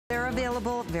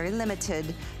very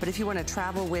limited, but if you want to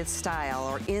travel with style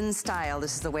or in style,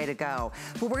 this is the way to go.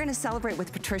 But we're going to celebrate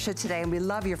with Patricia today, and we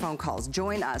love your phone calls.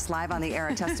 Join us live on the air.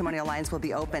 Our testimonial lines will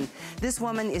be open. This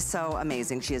woman is so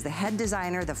amazing. She is the head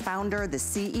designer, the founder, the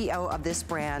CEO of this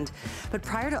brand. But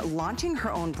prior to launching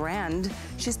her own brand,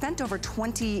 she spent over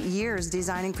 20 years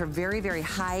designing for very, very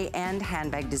high-end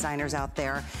handbag designers out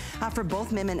there, for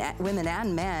both women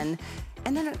and men.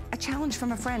 And then a challenge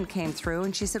from a friend came through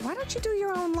and she said, why don't you do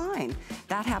your own line?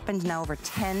 That happened now over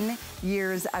 10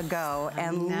 years ago.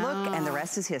 And look, and the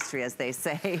rest is history, as they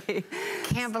say.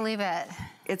 Can't believe it.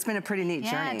 It's been a pretty neat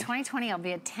journey. 2020 will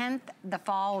be the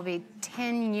fall will be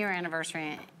 10-year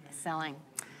anniversary selling.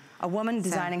 A woman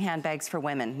designing handbags for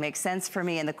women makes sense for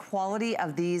me, and the quality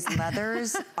of these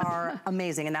leathers are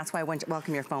amazing, and that's why I want to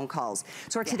welcome your phone calls.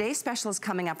 So our today's special is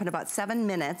coming up in about 7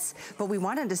 minutes, but we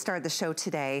wanted to start the show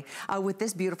today with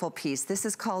this beautiful piece. This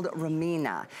is called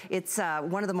Romina. It's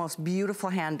one of the most beautiful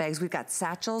handbags. We've got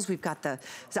satchels, we've got the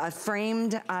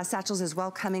framed satchels as well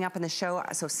coming up in the show,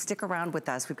 so stick around with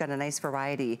us. We've got a nice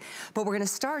variety. But we're gonna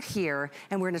start here,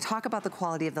 and we're gonna talk about the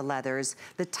quality of the leathers,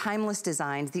 the timeless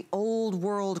designs, the old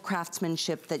world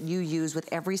craftsmanship that you use with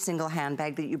every single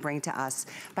handbag that you bring to us.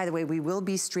 By the way, we will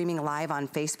be streaming live on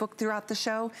Facebook throughout the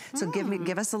show, so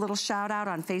give us a little shout out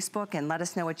on Facebook and let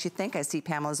us know what you think. I see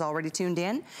Pamela's already tuned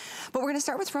in. But we're gonna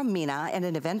start with Romina at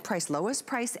an event price, lowest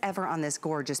price ever on this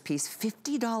gorgeous piece,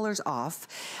 $50 off.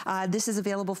 This is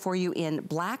available for you in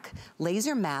black,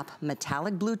 laser map,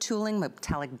 metallic blue tooling,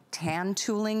 metallic tan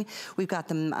tooling. We've got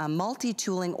the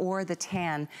multi-tooling or the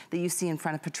tan that you see in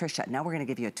front of Patricia. Now we're gonna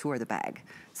give you a tour of the bag.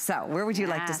 So where would you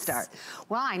like to start?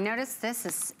 Well, I noticed this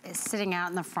is sitting out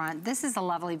in the front. This is a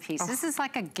lovely piece. This is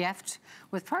like a gift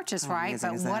with purchase, right?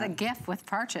 But what a gift with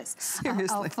purchase.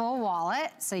 Seriously. A full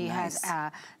wallet. So you have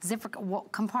a zipper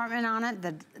compartment on it,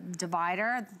 the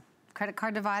divider, credit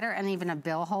card divider, and even a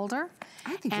bill holder.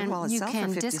 I think your wallets sell for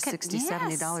 $50, $60,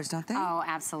 $70, don't they? Oh,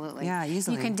 absolutely. Yeah,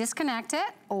 easily. You can disconnect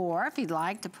it, or if you'd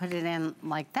like to put it in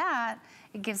like that,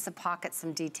 it gives the pocket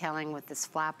some detailing with this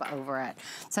flap over it.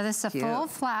 So this is a full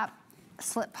flap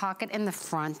slip pocket in the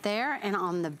front there, and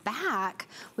on the back,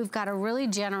 we've got a really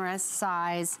generous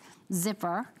size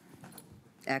zipper.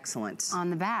 Excellent. On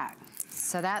the back.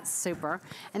 So that's super.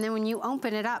 And then when you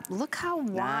open it up, look how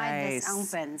wide this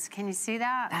opens. Can you see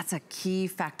that? That's a key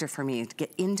factor for me, to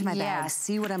get into my bag,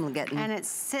 see what I'm getting. And it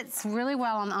sits really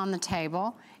well on the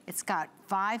table. It's got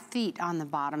 5 feet on the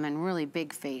bottom and really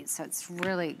big feet, so it's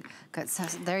really good. So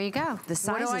there you go. The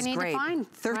size is great.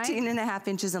 13 and a half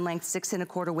inches in length, 6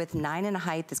 1/4 width, 9 in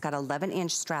height. It's got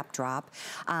 11-inch strap drop,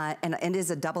 and it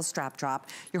is a double strap drop.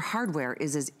 Your hardware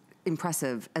is as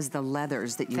impressive as the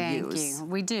leathers that you use. Thank you.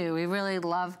 We do. We really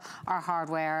love our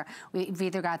hardware. We've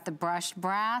either got the brushed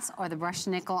brass or the brushed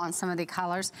nickel on some of the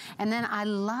colors. And then I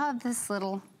love this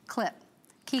little clip.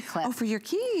 Key clip. Oh, for your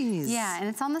keys. Yeah, and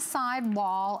it's on the side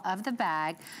wall of the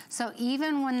bag. So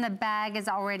even when the bag is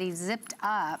already zipped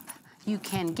up, you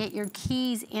can get your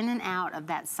keys in and out of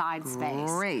that side space.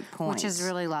 Great point. Which is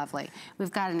really lovely.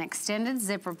 We've got an extended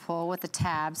zipper pull with a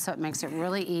tab, so it makes it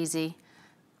really easy.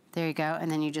 There you go, and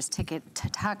then you just tuck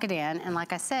it in, and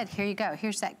like I said, here you go.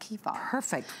 Here's that key fob.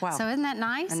 Perfect, wow. So isn't that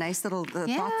nice? A nice little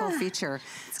thoughtful feature.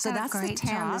 So that's the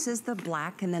tan, this is the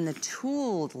black, and then the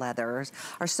tooled leathers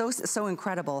are so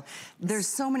incredible. There's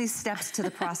so many steps to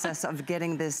the process of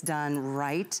getting this done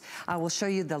right. We'll show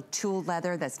you the tooled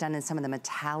leather that's done in some of the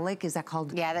metallic, is that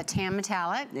called? Yeah, the tan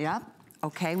metallic. Yep,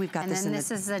 okay, we've got this in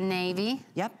this is the navy.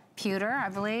 Yep. Pewter, I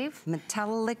believe.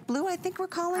 Metallic blue, I think we're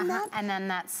calling that. And then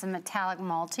that's the metallic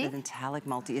multi. The metallic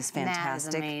multi is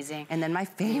fantastic. That is amazing. And then my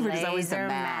favorite is always the laser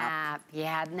map.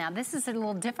 Yeah, now this is a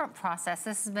little different process.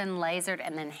 This has been lasered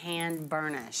and then hand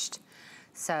burnished.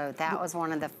 So that was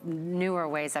one of the newer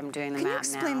ways I'm doing the map now. Can you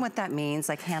explain what that means,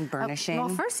 like hand burnishing? Well,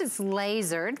 first it's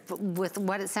lasered with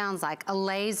what it sounds like, a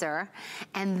laser.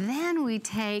 And then we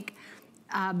take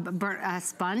a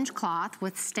sponge cloth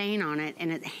with stain on it,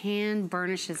 and it hand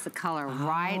burnishes the color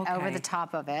over the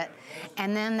top of it.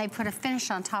 And then they put a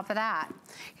finish on top of that.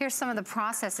 Here's some of the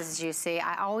processes you see.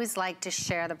 I always like to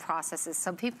share the processes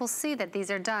so people see that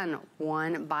these are done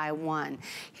one by one.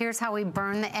 Here's how we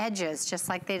burn the edges, just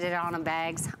like they did on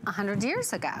bags 100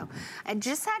 years ago. And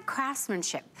just that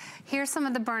craftsmanship. Here's some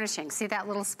of the burnishing. See that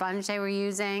little sponge they were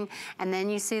using? And then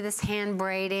you see this hand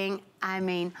braiding. I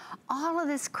mean, all of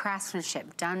this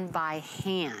craftsmanship done by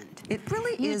hand. It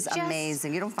really is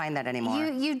amazing. You don't find that anymore.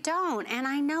 You don't, and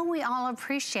I know we all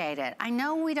appreciate it. I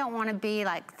know we don't want to be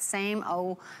like the same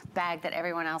old bag that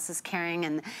everyone else is carrying,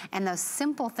 and those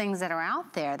simple things that are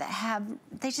out there that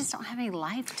they just don't have any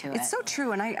life to it. It's so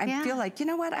true, and I feel like, you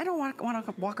know what, I don't want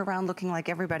to walk around looking like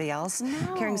everybody else,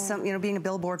 carrying some, you know, being a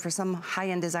billboard for some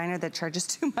high-end designer that charges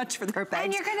too much for their bags.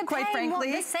 And you're going to quite pay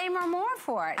frankly, the same or more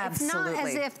for it. Absolutely. It's not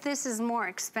as if this is more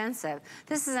expensive.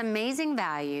 This is amazing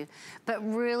value, but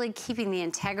really keeping the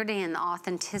integrity and the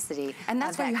authenticity. And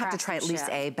that's why you have to try at least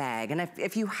a bag. And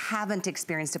if you haven't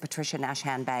experienced a Patricia Nash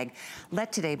handbag,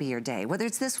 let today be your day. Whether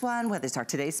it's this one, whether it's our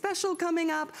today's special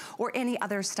coming up, or any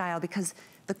other style, because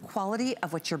the quality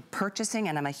of what you're purchasing,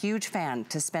 and I'm a huge fan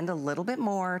to spend a little bit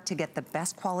more to get the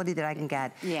best quality that I can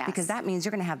get, because that means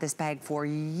you're gonna have this bag for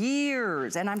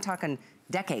years, and I'm talking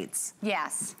decades.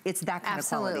 Yes. It's that kind of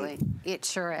quality. It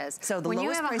sure is. So the when you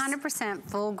lowest have price, 100%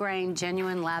 full grain,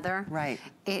 genuine leather, right,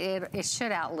 it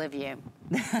should outlive you.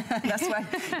 That's why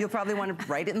you'll probably want to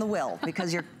write it in the will,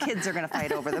 because your kids are going to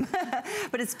fight over them.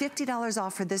 But it's $50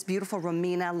 off for this beautiful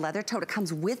Romina leather tote. It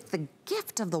comes with the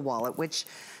gift of the wallet, which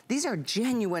these are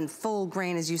genuine full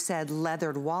grain, as you said,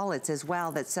 leathered wallets as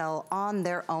well that sell on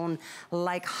their own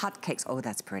like hotcakes. Oh,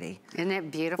 that's pretty. Isn't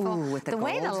it beautiful? Ooh, with the gold.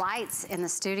 way the lights in the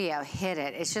studio hit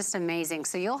it, it's just amazing.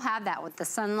 So you'll have that with the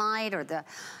sunlight or the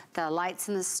lights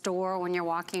in the store when you're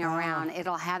walking around.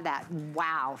 It'll have that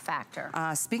wow factor.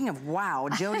 Speaking of wow,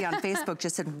 Jody on Facebook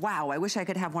just said, wow, I wish I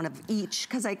could have one of each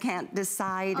because I can't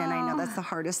decide, and I know that's the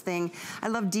hardest thing. I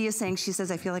love Dia saying, she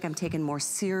says, I feel like I'm taken more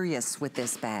serious with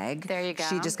this bag. There you go.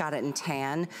 She just got it in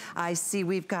tan. I see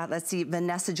we've got, let's see,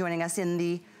 Vanessa joining us in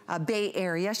the Bay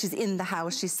Area. She's in the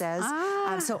house, she says.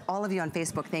 So all of you on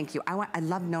Facebook, thank you. I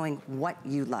love knowing what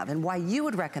you love and why you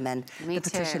would recommend the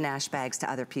Patricia Nash bags to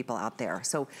other people out there.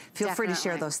 So feel free to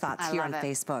share those thoughts here on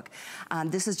Facebook.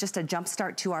 This is just a jump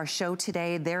start to our show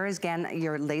today. There is, again,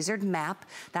 your lasered map.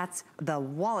 That's the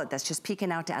wallet that's just peeking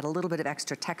out to add a little bit of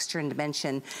extra texture and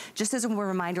dimension. Just as a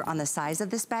reminder on the size of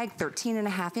this bag,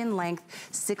 13.5 in length,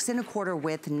 6 1/4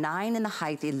 width, 9 in the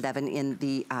height, 11 in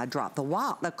the drop.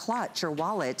 The clutch or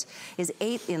wallet is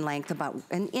 8 in length, about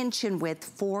 1 inch in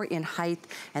width, 4 in height,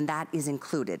 and that is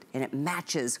included. And it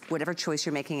matches whatever choice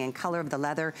you're making in color of the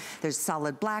leather. There's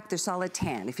solid black, there's solid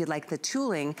tan. If you'd like the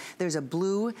tooling, there's a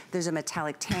blue, there's a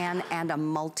metallic tan, and a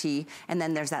multi, and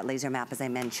then there's that laser map, as I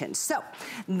mentioned. So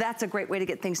that's a great way to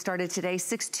get things started today,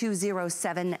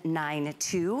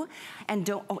 620792. And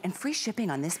and free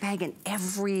shipping on this bag and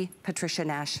every Patricia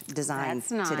Nash design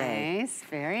today. Nice,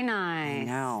 very nice. I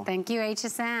know. Thank you,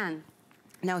 HSN.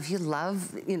 Now, if you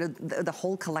love, you know, the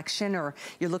whole collection, or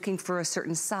you're looking for a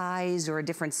certain size or a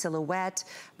different silhouette,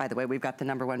 by the way, we've got the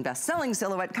 #1 best-selling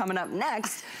silhouette coming up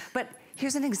next, but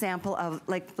here's an example of,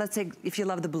 like, let's say if you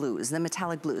love the blues, the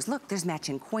metallic blues. Look, there's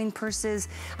matching coin purses,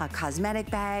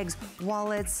 cosmetic bags,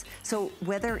 wallets. So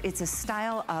whether it's a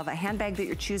style of a handbag that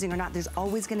you're choosing or not, there's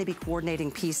always gonna be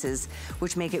coordinating pieces,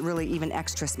 which make it really even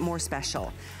extra, more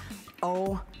special.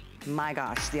 Oh my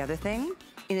gosh, the other thing,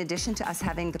 in addition to us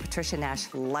having the Patricia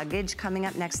Nash luggage coming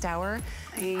up next hour,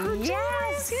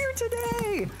 yes, here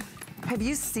today. Have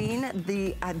you seen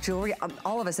the jewelry?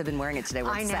 All of us have been wearing it today.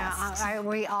 We're obsessed. I know,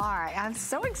 we are. I'm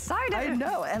so excited. I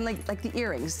know, and like the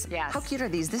earrings. Yes. How cute are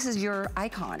these? This is your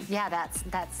icon. Yeah, that's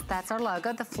our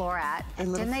logo, the floret.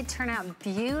 And didn't they turn out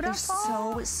beautiful? They're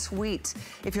so sweet.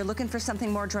 If you're looking for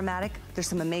something more dramatic, there's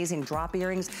some amazing drop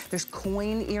earrings. There's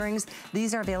coin earrings.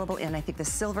 These are available in, I think, the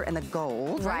silver and the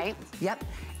gold. Right. Yep.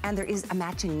 And there is a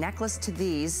matching necklace to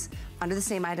these under the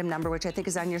same item number, which I think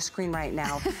is on your screen right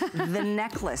now. The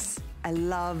necklace. I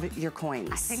love your coins.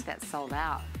 I think that's sold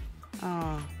out.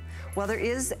 Oh. Well, there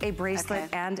is a bracelet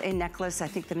and a necklace. I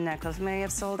think the necklace may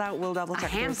have sold out. We'll double check. A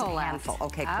handful left.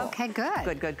 Okay, cool. Okay,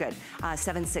 good. Good.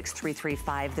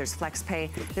 76335. There's FlexPay.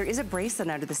 There is a bracelet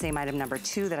under the same item number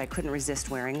 2 that I couldn't resist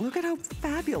wearing. Look at how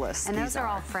fabulous and these those are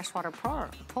all freshwater pearl.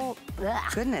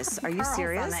 Goodness, are you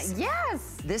serious?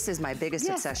 Yes. This is my biggest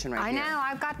obsession right here. I know.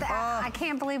 I've got the. I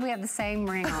can't believe we have the same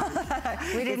ring on.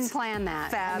 We didn't plan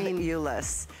that.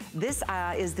 Fabulous. This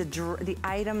is the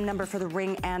item number for the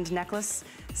ring and necklace.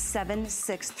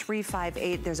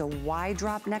 76358. There's a Y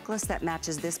drop necklace that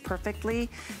matches this perfectly,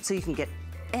 so you can get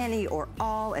any or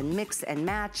all and mix and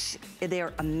match.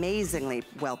 They're amazingly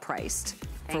well priced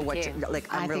for what you're like.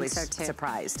 I'm really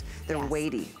surprised. They're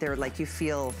weighty. They're like, you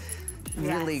feel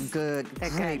really good,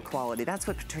 great quality. That's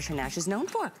what Patricia Nash is known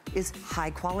for, is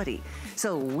high quality.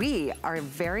 So we are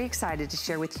very excited to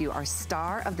share with you our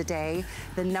star of the day,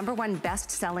 the #1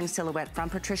 best-selling silhouette from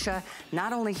Patricia,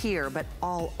 not only here, but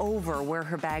all over where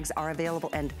her bags are available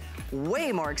and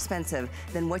way more expensive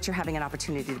than what you're having an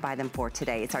opportunity to buy them for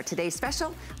today. It's our Today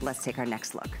Special. Let's take our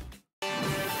next look.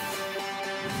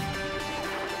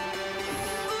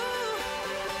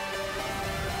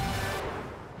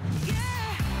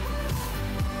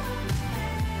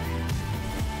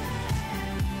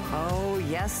 Oh,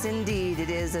 yes, indeed. It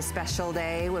is a special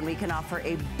day when we can offer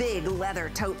a big leather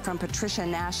tote from Patricia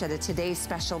Nash at a Today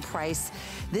Special price.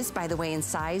 This, by the way, in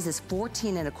size is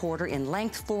 14 1/4 in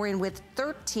length, 4 in width,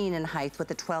 13 in height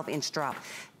with a 12-inch drop.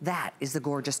 That is the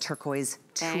gorgeous turquoise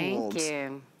tooled. Thank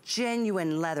you.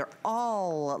 Genuine leather,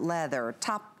 all leather,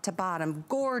 top to bottom,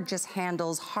 gorgeous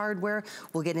handles, hardware.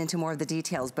 We'll get into more of the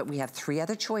details, but we have 3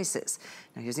 other choices.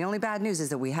 Now, here's the only bad news is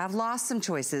that we have lost some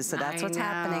choices, so that's what's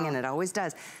happening, and it always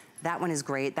does. That one is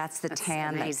great. That's the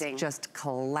tan. Amazing. That's just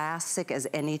classic as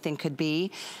anything could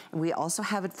be. We also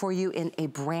have it for you in a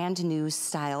brand new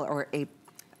style, or a,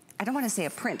 I don't want to say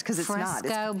a print because it's not.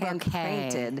 It's hand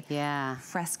painted. Yeah.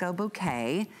 Fresco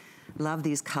bouquet. Love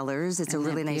these colors. It's a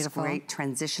really nice, great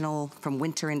transitional from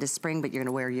winter into spring, but you're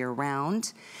gonna wear year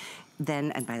round.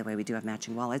 Then, and by the way, we do have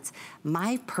matching wallets.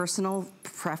 My personal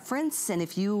preference, and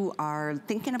if you are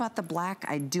thinking about the black,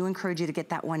 I do encourage you to get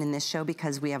that one in this show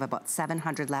because we have about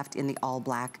 700 left in the all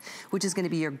black, which is gonna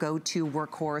be your go-to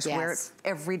workhorse. Yes. Wear it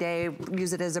every day,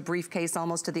 use it as a briefcase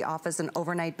almost to the office, an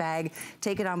overnight bag,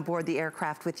 take it on board the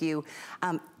aircraft with you.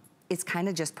 It's kind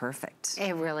of just perfect.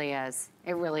 It really is.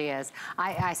 It really is.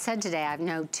 I said today, I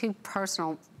know 2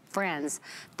 personal friends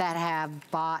that have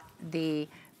bought the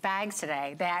bags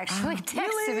today. They actually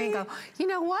texted me and go, you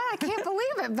know what? I can't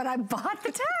believe it, but I bought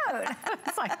the tote.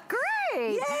 It's like, great.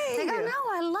 Yay. They go, no,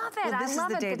 I love it. Well, I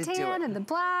love it. The tan and the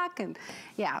black. And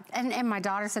yeah. And my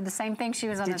daughter said the same thing. She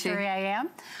was on the 3 a.m.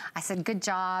 I said, good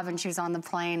job. And she was on the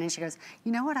plane and she goes,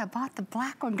 you know what? I bought the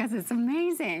black one because it's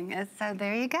amazing. And so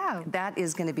there you go. That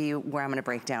is going to be where I'm going to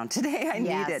break down today. I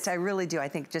need it. I really do. I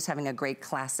think just having a great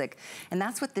classic. And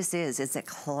that's what this is. It's a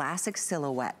classic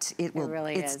silhouette. It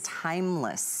really is. It's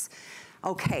timeless.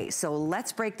 Okay, so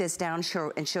let's break this down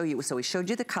and show you. So we showed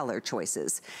you the color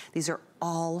choices. These are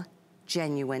all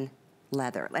genuine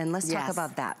leather. And let's talk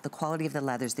about that, the quality of the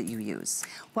leathers that you use.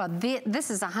 Well, this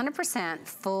is 100%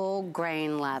 full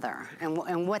grain leather.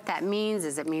 And what that means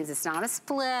is it means it's not a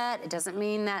split. It doesn't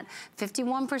mean that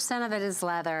 51% of it is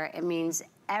leather. It means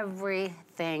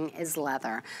everything is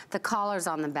leather. The collar's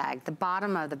on the bag, the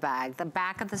bottom of the bag, the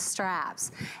back of the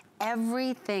straps.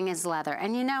 Everything is leather.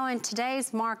 And you know, in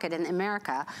today's market in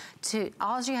America,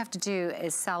 all you have to do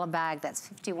is sell a bag that's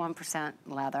 51%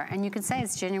 leather. And you can say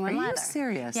it's genuine leather. Are you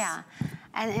serious? Yeah.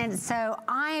 And so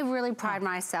I really pride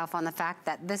myself on the fact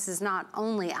that this is not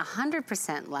only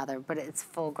 100% leather, but it's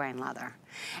full grain leather.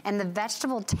 And the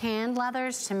vegetable tanned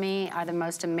leathers, to me, are the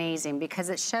most amazing because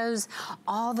it shows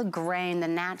all the grain, the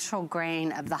natural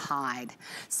grain of the hide.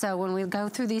 So when we go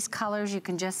through these colors, you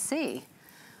can just see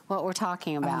what we're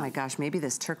talking about. Oh my gosh, maybe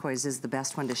this turquoise is the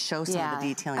best one to show some of the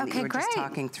detailing that you were just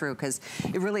talking through, because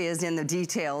it really is in the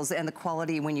details and the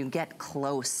quality when you get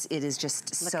close. It is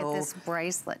just look at this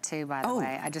bracelet too, by the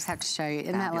way. I just have to show you.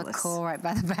 Isn't that look cool right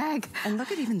by the bag? And look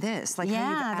at even this. Like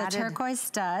the turquoise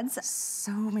studs.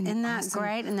 So many. Isn't that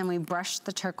great? And then we brushed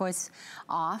the turquoise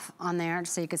off on there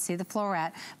so you could see the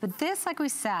floret. But this, like we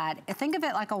said, think of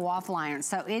it like a waffle iron.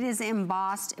 So it is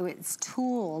embossed, it's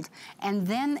tooled, and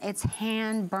then it's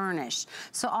hand burnished.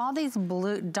 So all these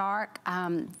blue, dark,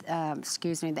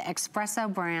 excuse me, the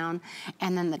espresso brown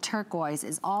and then the turquoise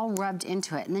is all rubbed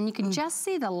into it. And then you can just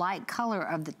see the light color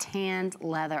of the tanned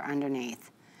leather underneath.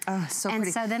 Oh, so pretty.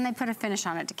 And so then they put a finish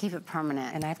on it to keep it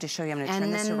permanent. And I have to show you, I'm gonna turn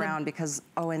this around because,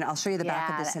 and I'll show you the back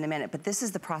of this in a minute, but this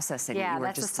is the processing that you were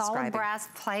just describing. Yeah, that's a solid brass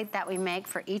plate that we make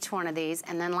for each one of these.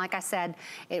 And then, like I said,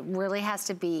 it really has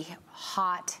to be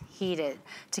hot heated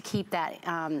to keep that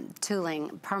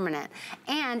tooling permanent.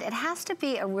 And it has to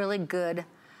be a really good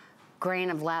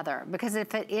grain of leather, because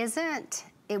if it isn't,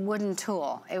 it wouldn't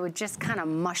tool. It would just kind of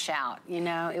mush out, you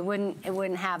know? It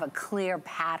wouldn't have a clear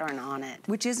pattern on it.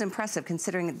 Which is impressive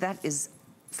considering that is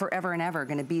forever and ever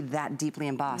gonna be that deeply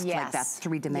embossed, like that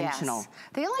three-dimensional. Yes.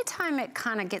 The only time it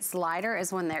kind of gets lighter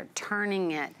is when they're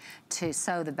turning it to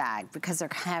sew the bag, because they're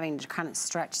having to kind of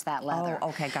stretch that leather. Oh,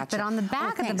 okay, gotcha. But on the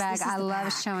back of the bag, I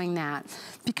love showing that,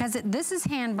 because this is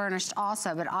hand burnished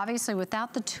also, but obviously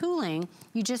without the tooling,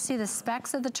 you just see the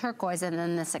specks of the turquoise and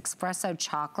then this espresso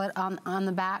chocolate on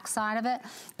the back side of it.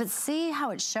 But see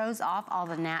how it shows off all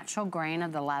the natural grain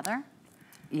of the leather?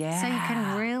 Yeah. So you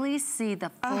can really see the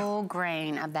full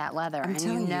grain of that leather. And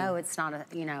you know it's not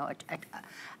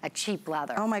a cheap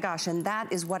leather. Oh my gosh, and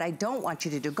that is what I don't want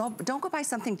you to do. Don't go buy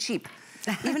something cheap.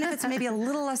 Even if it's maybe a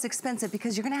little less expensive,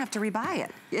 because you're gonna have to rebuy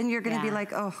it. And you're gonna be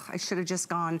like, oh, I should have just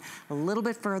gone a little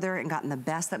bit further and gotten the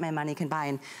best that my money can buy.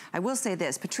 And I will say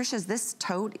this, this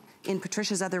tote in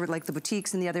Patricia's other, like the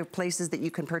boutiques and the other places that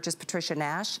you can purchase Patricia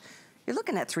Nash, you're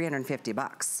looking at 350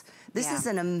 bucks. This is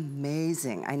an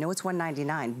amazing, I know it's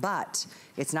 $199, but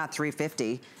it's not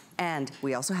 $350. And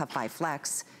we also have 5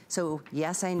 flex. So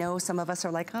yes, I know some of us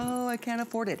are like, oh, I can't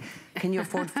afford it. Can you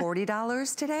afford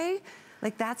 $40 today?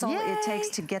 Like that's all it takes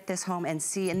to get this home and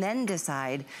see, and then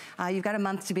decide. You've got a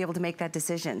month to be able to make that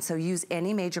decision. So use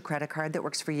any major credit card that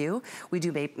works for you. We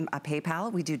do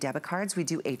PayPal, we do debit cards, we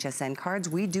do HSN cards,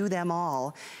 we do them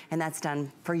all. And that's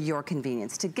done for your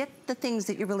convenience to get the things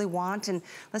that you really want. And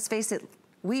let's face it,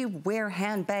 we wear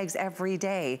handbags every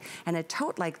day, and a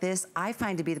tote like this I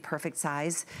find to be the perfect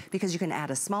size because you can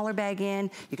add a smaller bag in,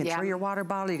 you can throw your water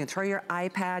bottle, you can throw your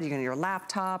iPad, you can your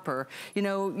laptop, or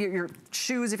your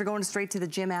shoes if you're going straight to the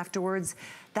gym afterwards.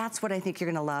 That's what I think you're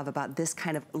gonna love about this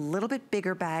kind of little bit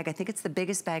bigger bag. I think it's the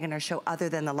biggest bag in our show other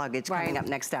than the luggage coming up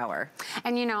next hour.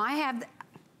 And I have...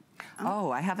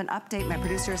 I have an update. My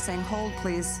producer is saying, hold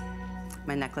please.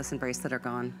 My necklace and bracelet are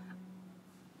gone.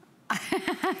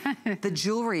 The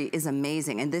jewelry is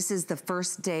amazing, and this is the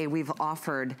first day we've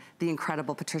offered the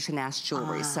incredible Patricia Nash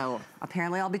jewelry. So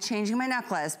apparently I'll be changing my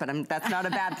necklace, but that's not a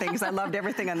bad thing because I loved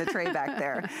everything on the tray back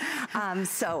there.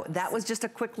 So that was just a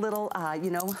quick little,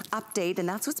 update, and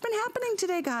that's what's been happening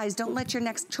today, guys. Don't let your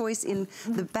next choice in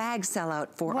the bag sell out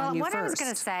on you first. What I was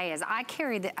going to say is I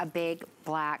carry a big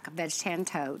black veg tan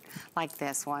tote like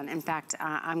this one. In fact,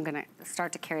 I'm going to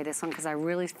start to carry this one because I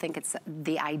really think it's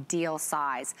the ideal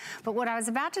size. But what I was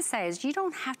about to say is you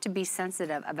don't have to be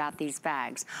sensitive about these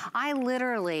bags. I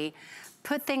literally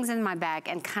put things in my bag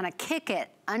and kind of kick it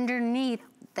underneath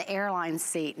the airline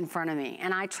seat in front of me.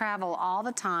 And I travel all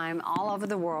the time, all over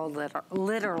the world,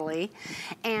 literally.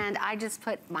 And I just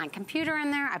put my computer in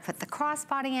there, I put the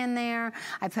crossbody in there,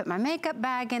 I put my makeup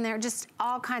bag in there, just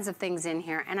all kinds of things in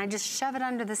here, and I just shove it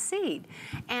under the seat.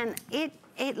 And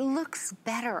it looks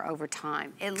better over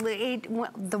time.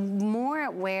 The more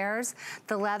it wears,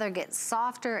 the leather gets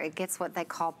softer. It gets what they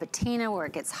call patina, where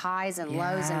it gets highs and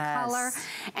lows in color.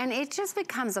 And it just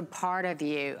becomes a part of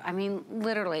you. I mean,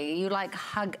 literally,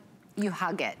 you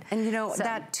hug it. And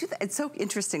it's so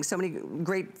interesting. So many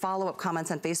great follow-up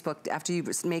comments on Facebook after you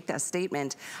make that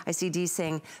statement. I see Dee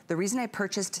saying, the reason I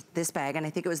purchased this bag, and I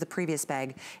think it was the previous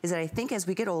bag, is that I think as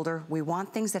we get older, we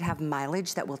want things that have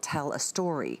mileage that will tell a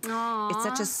story. Aww. It's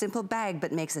such a simple bag,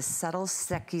 but makes a subtle,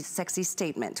 sexy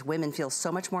statement. Women feel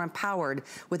so much more empowered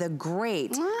with a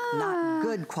great, not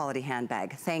good quality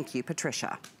handbag. Thank you,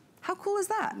 Patricia. How cool is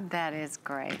that? That is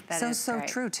great. That is so great.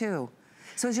 True, too.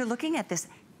 So as you're looking at this,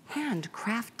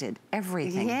 handcrafted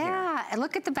everything here. And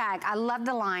look at the bag. I love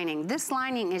the lining. This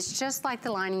lining is just like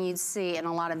the lining you'd see in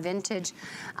a lot of vintage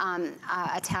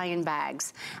Italian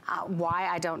bags. Why,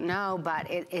 I don't know,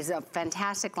 but it is a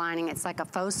fantastic lining. It's like a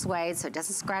faux suede, so it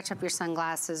doesn't scratch up your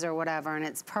sunglasses or whatever, and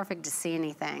it's perfect to see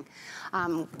anything.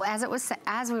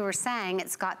 As we were saying,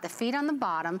 it's got the feet on the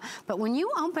bottom, but when you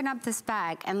open up this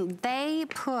bag, and they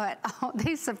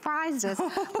surprised us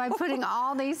by putting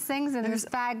all these things in this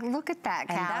bag. Look at that,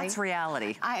 Callie. That's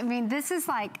reality. I mean, this is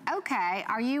like, okay,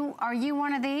 are you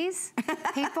one of these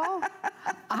people?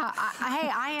 Hey,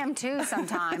 I am too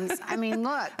sometimes. I mean,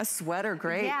 look. A sweater,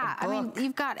 great. Yeah, I mean,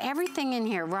 you've got everything in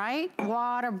here, right?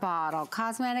 Water bottle,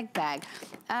 cosmetic bag,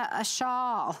 a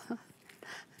shawl,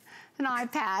 an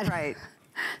iPad. Right.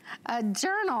 A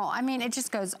journal. I mean, it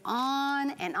just goes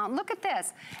on and on. Look at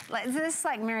this. This is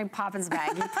like Mary Poppins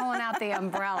bag. You're pulling out the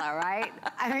umbrella, right?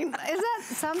 I mean, is that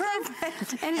something?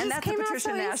 Perfect. And that's the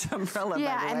Patricia Nash umbrella, by the way.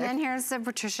 Yeah, and then here's the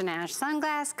Patricia Nash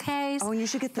sunglass case. Oh, and you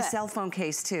should get the cell phone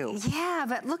case, too. Yeah,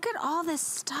 but look at all this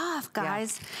stuff,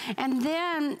 guys. Yeah. And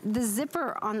then the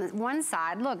zipper on one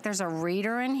side. Look, there's a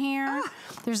reader in here.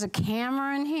 There's a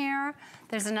camera in here.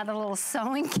 There's another little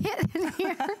sewing kit in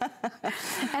here.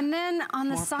 And then on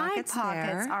the side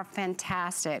pockets are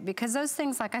fantastic because those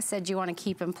things, like I said, you want to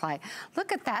keep in play.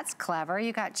 Look at that's clever.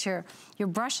 You got your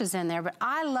brushes in there, but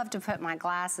I love to put my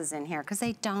glasses in here because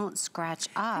they don't scratch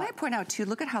up. Can I point out too,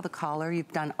 look at how the collar,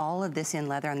 you've done all of this in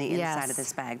leather on the inside of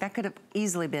this bag. That could have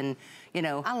easily been, a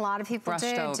lot of people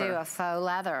do a faux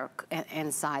leather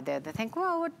inside there. They think,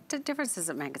 well, what difference does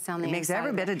it make? It's on the inside. It makes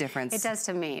every bit of difference. It does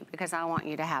to me because I want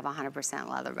you to have 100% 100%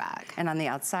 leather bag. And on the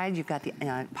outside, you've got the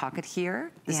pocket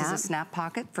here. This is a snap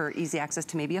pocket for easy access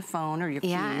to maybe a phone or your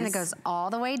keys. Yeah, and it goes all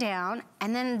the way down.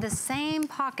 And then the same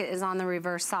pocket is on the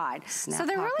reverse side. Snap so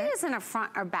there pocket. really isn't a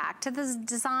front or back to this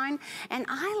design. And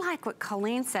I like what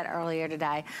Colleen said earlier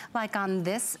today. Like on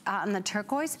this, on the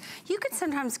turquoise, you could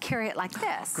sometimes carry it like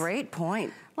this. Great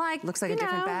point. Like, looks like a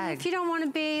different bag. If you don't want to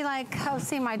be like, oh,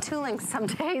 see my tooling some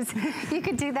days, you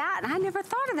could do that. And I never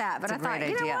thought of that, but I thought,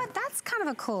 you know what, that's kind of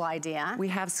a cool idea. We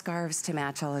have scarves to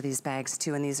match all of these bags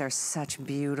too, and these are such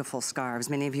beautiful scarves.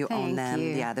 Many of you own them.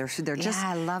 Yeah, they're just.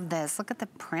 Yeah, I love this. Look at the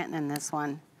print in this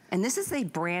one. And this is a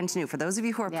brand new, for those of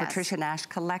you who are Patricia Nash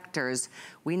collectors,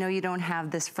 we know you don't have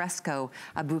this fresco,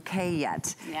 a bouquet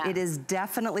yet. Yeah. It has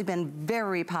definitely been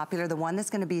very popular. The one that's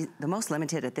gonna be the most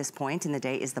limited at this point in the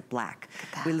day is the black.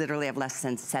 We literally have less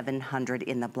than 700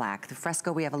 in the black. The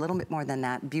fresco, we have a little bit more than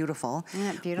that. Beautiful. Isn't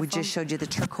that beautiful? We just showed you the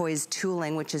turquoise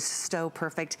tooling, which is so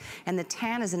perfect. And the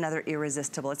tan is another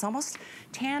irresistible. It's almost,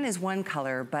 tan is one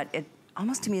color, but it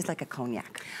almost to me is like a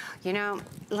cognac. You know,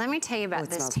 let me tell you about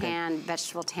this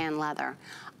vegetable tan leather.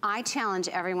 I challenge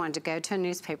everyone to go to a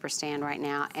newspaper stand right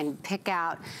now and pick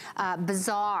out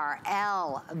Bazaar,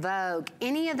 Elle, Vogue,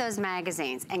 any of those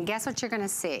magazines, and guess what you're gonna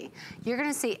see? You're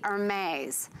gonna see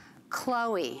Hermes,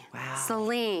 Chloe,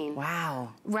 Celine,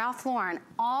 Ralph Lauren,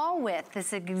 all with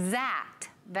this exact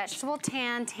vegetable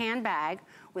tan bag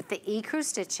with the ecru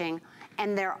stitching,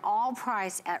 and they're all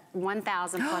priced at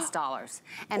 $1,000 plus.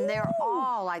 And they're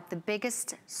all like the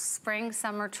biggest spring,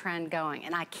 summer trend going.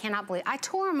 And I cannot believe, I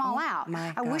tore them all out.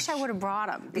 I wish I would have brought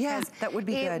them because that would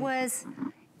be good.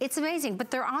 It's amazing,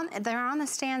 but they're on the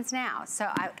stands now. So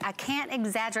I can't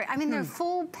exaggerate. I mean, they're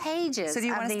full pages. So do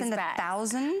you want to spend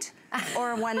 $1,000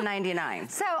 or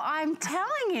 $199? So I'm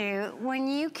telling you, when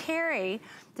you carry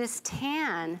this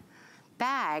tan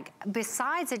bag,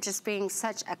 besides it just being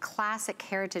such a classic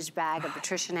heritage bag of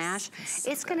Patricia Nash,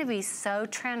 it's gonna be so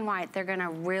trend right, they're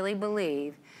gonna really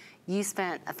believe you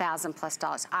spent $1,000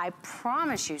 plus. I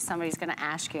promise you somebody's gonna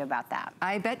ask you about that.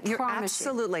 I bet you're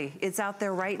absolutely. It's out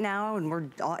there right now,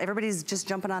 and everybody's just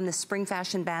jumping on this spring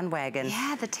fashion bandwagon.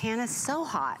 Yeah, the tan is so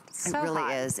hot. It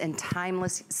really is, and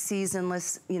timeless,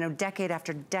 seasonless, you know, decade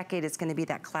after decade, it's gonna be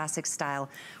that classic style,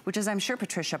 which is, I'm sure,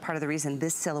 Patricia, part of the reason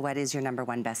this silhouette is your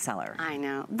 #1 bestseller. I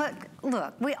know, but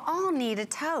look, we all need a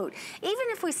tote. Even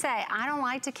if we say, I don't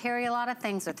like to carry a lot of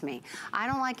things with me. I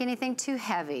don't like anything too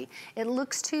heavy. It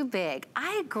looks too big.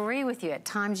 I agree with you. At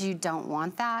times you don't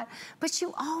want that, but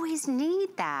you always need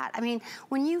that. I mean,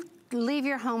 when you leave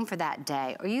your home for that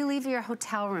day, or you leave your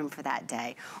hotel room for that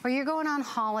day, or you're going on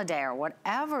holiday, or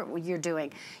whatever you're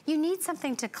doing, you need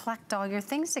something to collect all your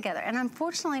things together. And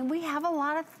unfortunately, we have a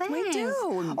lot of things. We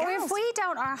do. Or if we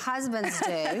don't, our husbands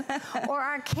do, or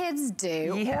our kids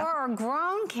do, or our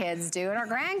grown kids do, and our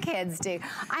grandkids do.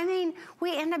 I mean,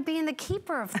 we end up being the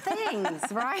keeper of things,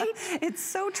 right? It's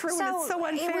so true, and it's so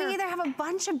unfair. We either have a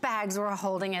bunch of bags we're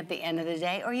holding at the end of the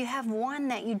day, or you have one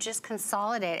that you just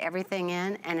consolidate everything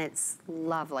in, and it's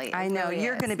lovely. I know,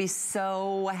 you're gonna be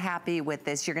so happy with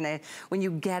this. You're gonna, when you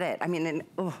get it, I mean, and,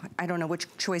 I don't know which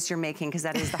choice you're making, because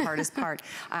that is the hardest part.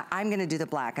 I'm gonna do the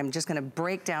black. I'm just gonna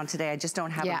break down today. I just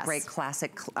don't have a great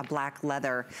classic black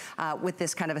leather with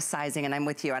this kind of a sizing, and I'm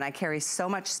with you. And I carry so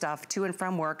much stuff to and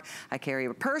from work. I carry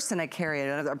a purse, and I carry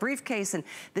a briefcase, and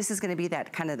this is gonna be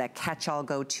that kind of that catch-all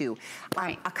go-to.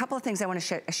 A couple of things I wanna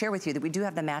share with you, that we do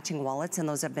have the matching wallets, and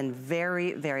those have been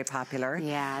very, very popular.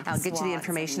 Yeah, I'll get you the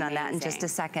information on that in just a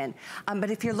second.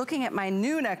 But if you're looking at my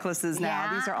new necklaces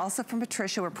now, these are also from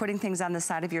Patricia. We're putting things on the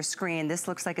side of your screen. This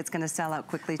looks like it's gonna sell out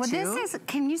quickly too. Well, this is,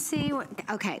 can you see what,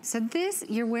 okay, so this,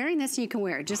 you're wearing this and you can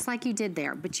wear it just like you did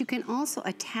there, but you can also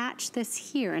attach this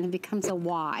here and it becomes a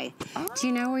Y. Do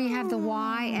you know where you have the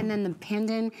Y and then the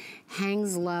pendant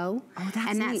hangs low? Oh, that's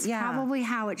And that's probably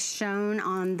how it's shown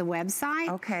on the website.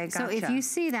 Okay, gotcha. So if you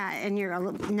see that and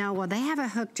you're, no, well, they have a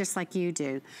hook just like you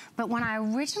do. But when I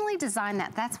originally designed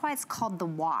that, that's why it's called the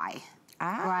Y,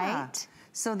 right?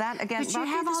 So that, again, but you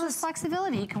have all this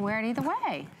flexibility. You can wear it either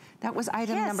way. That was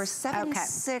item number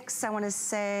 76, I want to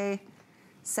say,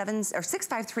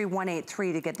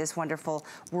 653-183 to get this wonderful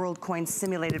World Coin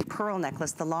simulated pearl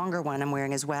necklace, the longer one I'm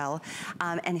wearing as well.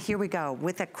 And here we go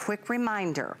with a quick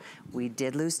reminder. We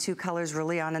did lose 2 colors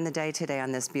early on in the day today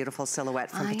on this beautiful silhouette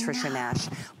from Patricia Nash.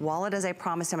 Wallet, as I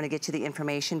promised, I'm going to get you the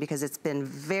information because it's been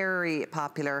very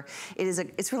popular.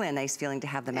 It's really a nice feeling to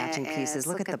have the matching pieces.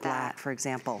 Look at the black, for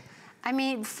example. I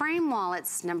mean, frame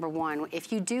wallets, #1.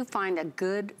 If you do find a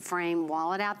good frame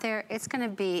wallet out there, it's gonna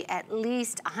be at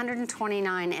least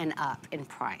 $129 and up in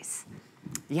price.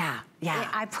 Yeah, yeah.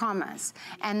 I promise.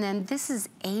 And then this is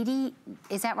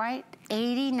is that right?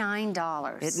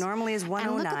 $89. It normally is $109.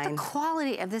 And look at the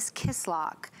quality of this kiss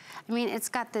lock. I mean, it's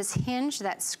got this hinge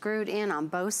that's screwed in on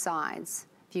both sides,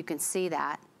 if you can see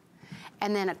that.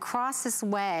 And then across this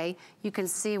way, you can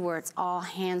see where it's all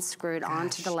hand screwed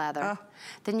onto the leather.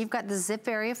 Then you've got the zip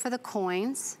area for the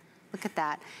coins. Look at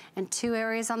that. And 2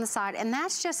 areas on the side. And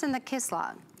that's just in the kiss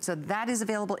lock. So that is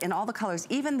available in all the colors,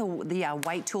 even the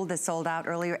white tulle that sold out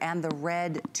earlier and the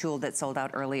red tulle that sold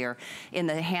out earlier. In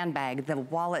the handbag, the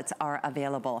wallets are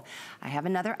available. I have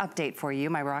another update for you.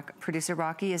 My producer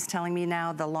Rocky is telling me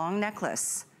now the long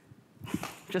necklace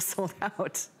just sold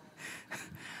out.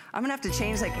 I'm gonna have to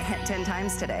change like 10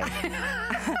 times today.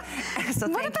 So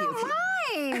thank you. What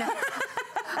about mine?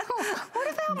 What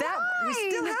about that, mine? we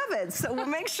still have it, so we'll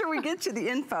make sure we get you the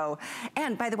info.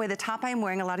 And by the way, the top I'm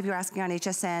wearing, a lot of you are asking on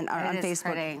HSN, or on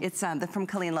Facebook. Pretty. It's from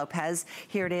Colleen Lopez.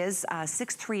 Here it is,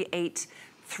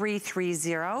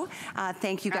 638330.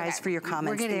 Thank you guys for your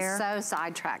comments there. We're getting so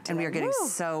sidetracked today. And we are getting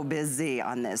so busy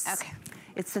on this. Okay.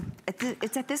 It's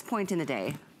at this point in the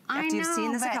day. After you've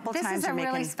seen this a couple times, this is a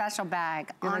really special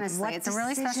bag, honestly. Like, it's a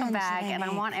really special bag, and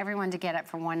I want everyone to get it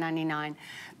for $199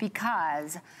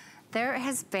 because there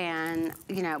has been,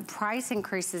 you know, price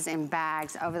increases in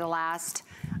bags over the last,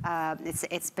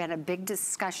 it's been a big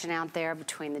discussion out there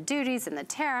between the duties and the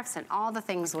tariffs and all the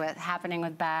things happening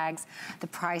with bags, the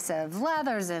price of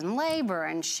leathers and labor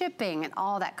and shipping and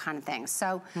all that kind of thing.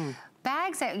 So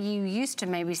bags that you used to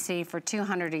maybe see for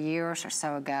 $200 a year or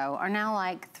so ago are now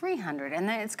like $300, and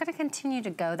then it's going to continue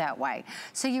to go that way.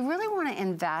 So you really want to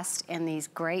invest in these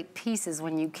great pieces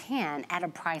when you can at a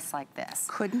price like this.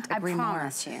 Couldn't agree more. I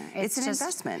promise you. It's an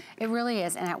investment. It really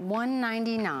is, and at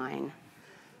 $199,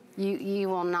 you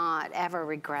will not ever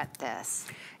regret this.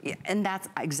 Yeah, and that's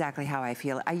exactly how I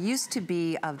feel. I used to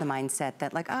be of the mindset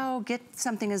that like, oh, get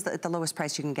something at the lowest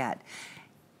price you can get.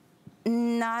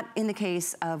 Not in the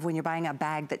case of when you're buying a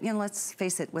bag that, you know, let's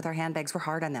face it, with our handbags, we're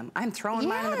hard on them. I'm throwing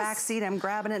mine in the back seat, I'm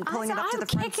grabbing it and pulling it up to the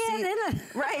front seat.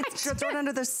 Right, throw it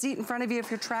under the seat in front of you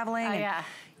if you're traveling. Yeah.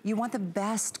 You want the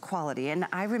best quality. And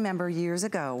I remember years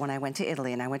ago when I went to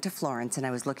Italy and I went to Florence and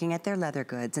I was looking at their leather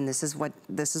goods, and this is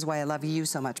why I love you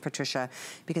so much, Patricia,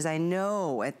 because I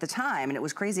know at the time, and it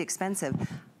was crazy expensive,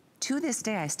 to this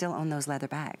day I still own those leather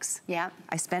bags. Yeah.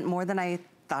 I spent more than I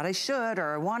thought I should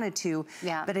or wanted to,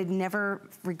 but I'd never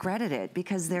regretted it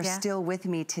because they're still with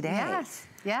me today. Yes,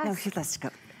 yes. No, let's go.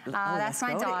 That's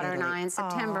my daughter and I. In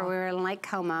September, we were in Lake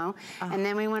Como, and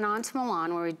then we went on to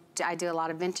Milan, where I do a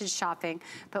lot of vintage shopping,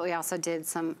 but we also did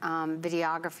some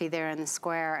videography there in the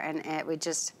square, and we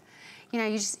just, you know,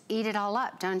 you just eat it all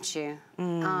up, don't you?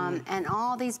 And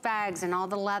all these bags and all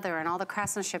the leather and all the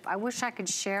craftsmanship, I wish I could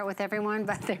share it with everyone,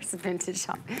 but there's a vintage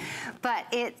shop. But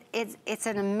it's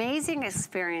an amazing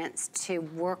experience to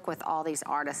work with all these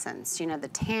artisans, you know, the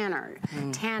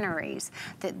tanneries,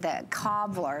 the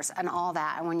cobblers and all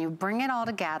that. And when you bring it all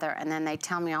together and then they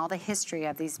tell me all the history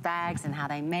of these bags and how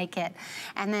they make it,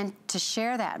 and then to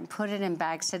share that and put it in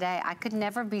bags today, I could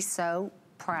never be so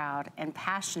proud and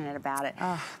passionate about it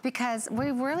because we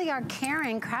really are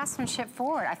carrying craftsmanship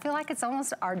forward. I feel like it's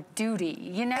almost our duty,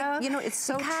 you know? You know, it's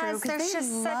so true because there's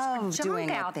just such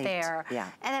junk out there,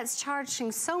 and it's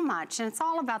charging so much, and it's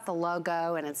all about the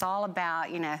logo, and it's all about,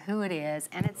 you know, who it is,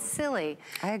 and it's silly.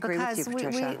 I agree with you,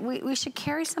 Patricia. We should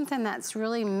carry something that's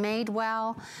really made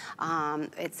well,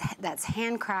 that's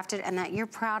handcrafted, and that you're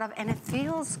proud of, and it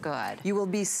feels good. You will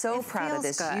be so proud of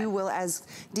this. Good. You will, as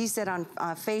Dee said on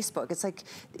Facebook, it's like,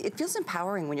 it feels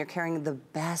empowering when you're carrying the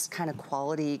best kind of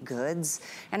quality goods.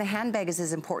 And a handbag is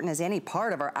as important as any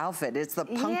part of our outfit. It's the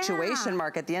punctuation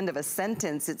mark at the end of a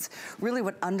sentence. It's really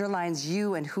what underlines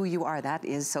you and who you are. That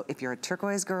is, so if you're a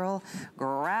turquoise girl,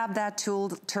 grab that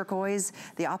tooled turquoise.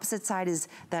 The opposite side is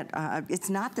that it's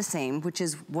not the same, which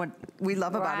is what we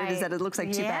love about it, is that it looks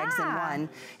like two bags in one.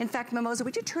 In fact, Mimosa,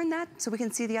 would you turn that so we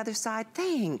can see the other side?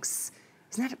 Thanks.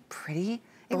 Isn't that pretty?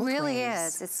 It really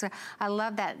is. I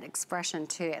love that expression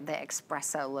too, the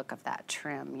espresso look of that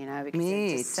trim, you know, because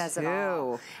it just says it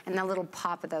all. And the little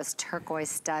pop of those turquoise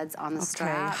studs on the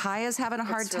strap. Haya's having a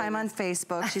hard time on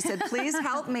Facebook. She said, please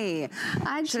help me.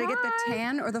 Should I get the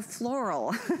tan or the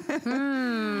floral?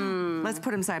 Let's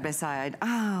put them side by side.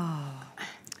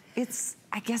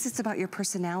 I guess it's about your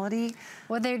personality.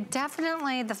 Well, they're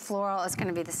definitely, the floral is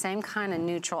gonna be the same kind of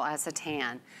neutral as the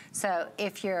tan. So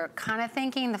if you're kind of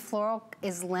thinking the floral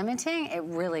is limiting, it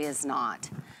really is not.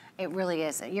 It really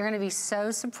isn't. You're gonna be so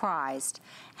surprised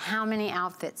how many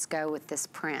outfits go with this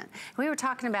print. We were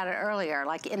talking about it earlier,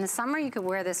 like in the summer you could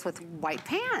wear this with white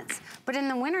pants, but in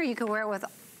the winter you could wear it with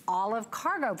olive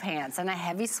cargo pants and a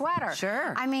heavy sweater.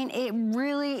 Sure. I mean, it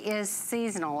really is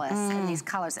seasonalist in these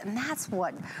colors. And that's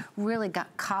what really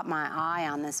caught my eye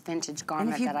on this vintage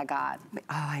garment that I got. Oh,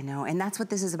 I know. And that's what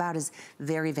this is about, is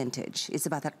very vintage. It's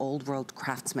about that old world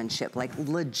craftsmanship, like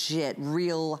legit,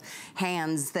 real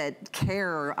hands that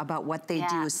care about what they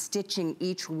do, stitching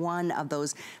each one of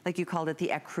those, like you called it, the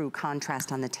ecru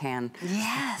contrast on the tan.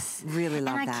 Yes. Really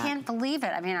love that. And I can't believe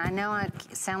it. I mean, I know I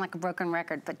sound like a broken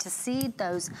record, but to see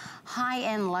those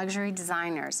high-end luxury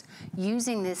designers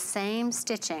using this same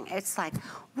stitching, it's like,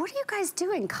 what are you guys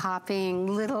doing? Copying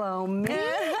little old me?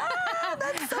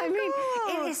 That's so I mean,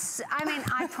 cool. it is, I mean,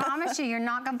 I promise you, you're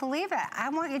not gonna believe it. I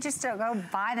want you just to go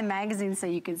buy the magazine so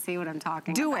you can see what I'm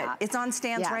talking about. Do it. It's on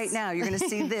stands right now. You're gonna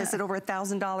see this at over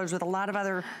 $1,000 with a lot of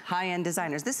other high-end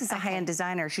designers. This is a high-end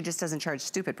designer. She just doesn't charge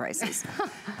stupid prices.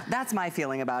 That's my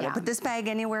feeling about it. But this bag,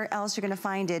 anywhere else you're gonna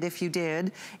find it, if you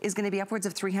did, is gonna be upwards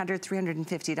of $300,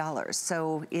 $350.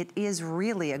 So it is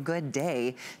really a good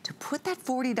day to put that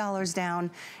 $40 down,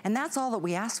 and that's all that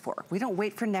we ask for. We don't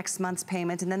wait for next month's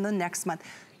payment and then the next month.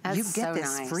 You get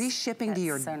this free shipping to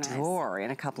your door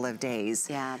in a couple of days.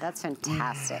 Yeah, that's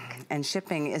fantastic. And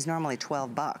shipping is normally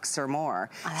 $12 or more.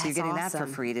 So you're getting that for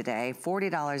free today.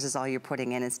 $40 is all you're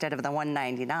putting in instead of the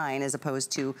 $199, as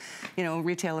opposed to, you know,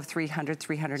 retail of $300,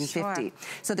 $350. Sure.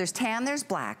 So there's tan, there's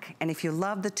black, and if you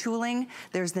love the tooling,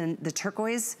 there's the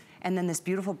turquoise, and then this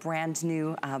beautiful brand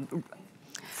new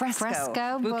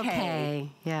Fresco bouquet.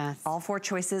 Yes. All four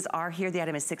choices are here. The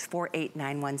item is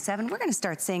 648917. We're going to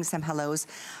start saying some hellos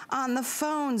on the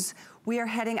phones. We are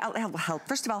heading out.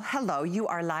 First of all, hello. You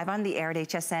are live on the air at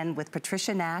HSN with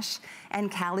Patricia Nash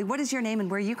and Callie. What is your name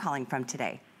and where are you calling from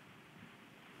today?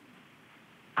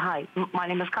 Hi, my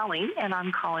name is Colleen, and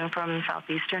I'm calling from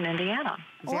southeastern Indiana.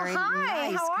 Very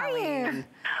hi. Nice, How are Colleen. you?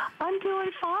 I'm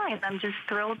doing fine. I'm just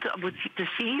thrilled to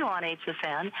see you on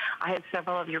HSN. I had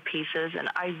several of your pieces, and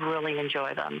I really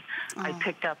enjoy them. I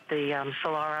picked up the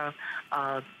Solara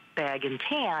bag in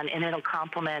tan, and it'll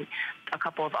complement a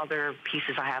couple of other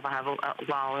pieces I have. I have a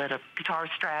wallet, a guitar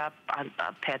strap, a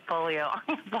portfolio.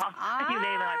 You name it,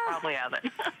 I probably have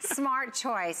it. Smart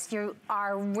choice. You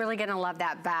are really going to love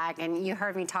that bag. And you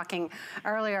heard me talking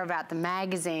earlier about the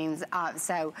magazines.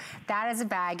 So that is a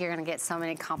bag you're going to get so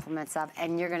many compliments of,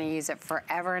 and you're going to use it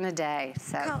forever and a day.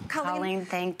 So Colleen,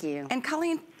 thank you. And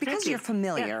Colleen, because you're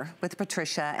familiar with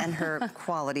Patricia and her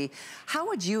quality, how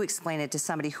would you explain it to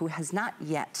somebody who has not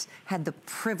yet had the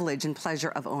privilege and pleasure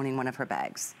of owning one of her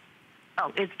bags?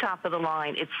 Oh, it's top of the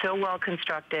line. It's so well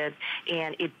constructed,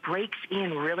 and it breaks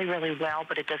in really, really well,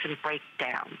 but it doesn't break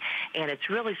down. And it's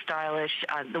really stylish.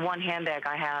 The one handbag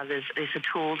I have is a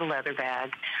tooled leather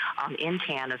bag in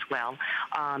tan as well.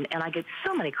 And I get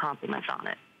so many compliments on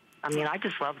it. I mean, I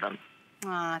just love them.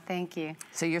 Thank you.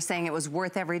 So you're saying it was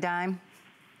worth every dime?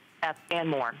 And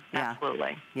more,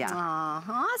 absolutely. Yeah.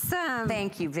 Awesome.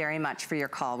 Thank you very much for your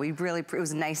call. It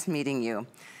was nice meeting you.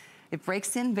 It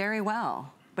breaks in very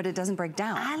well, but it doesn't break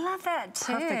down. I love that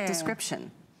too. Perfect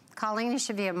description. Colleen, you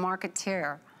should be a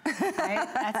marketeer. Right?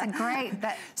 That's a great.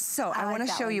 So I want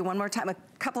to show you one more time a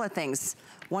couple of things.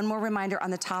 One more reminder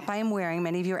on the top I am wearing.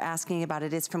 Many of you are asking about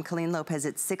it. It's from Colleen Lopez.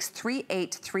 It's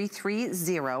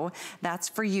 638330. That's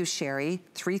for you, Sherry.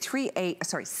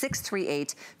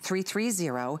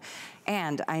 638330.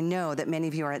 And I know that many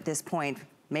of you are at this point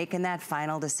making that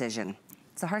final decision.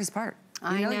 It's the hardest part.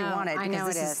 You know you want it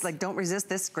because this is like, don't resist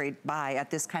this great buy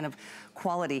at this kind of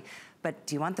quality. But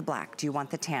do you want the black? Do you want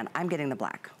the tan? I'm getting the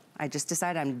black. I just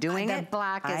decided I'm doing it. The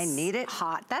black is I need it.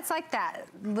 Hot. That's like that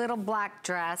little black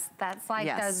dress. That's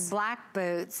like those black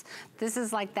boots. This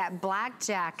is like that black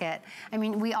jacket. I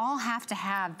mean, we all have to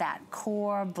have that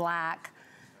core black,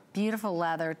 beautiful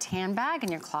leather tan bag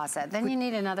in your closet. Then you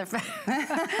need another. But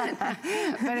it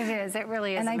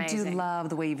really is amazing. And I do love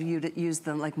the way you've used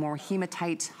the like more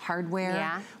hematite hardware.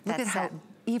 Yeah. Look at how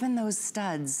even those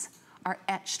studs are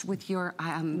etched with your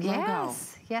logo.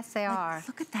 Yes, they are.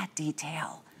 Look at that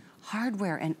detail.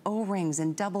 Hardware and O-rings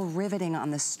and double riveting on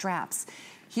the straps.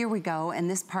 Here we go, and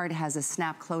this part has a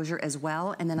snap closure as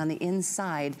well, and then on the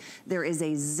inside, there is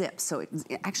a zip. So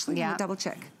actually, let me double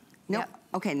check. Nope. Yep.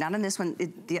 Okay, not on this one.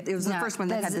 It was the first one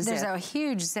that had the zip. There's a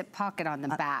huge zip pocket on the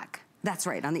back. That's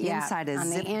right, on the inside is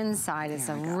zip. On the inside is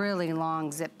a really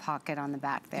long zip pocket on the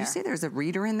back there. You see there's a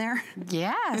reader in there?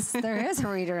 Yes, there is a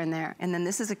reader in there. And then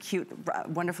this is a cute,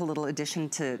 wonderful little addition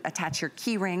to attach your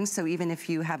key ring, so even if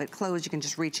you have it closed, you can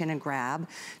just reach in and grab.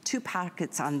 2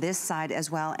 pockets on this side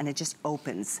as well, and it just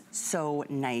opens so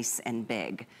nice and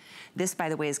big. This, by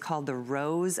the way, is called the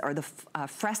Rose, or the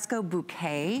Fresco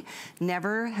Bouquet.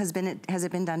 Never has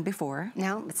it been done before.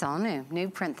 No, it's all new. New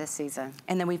print this season.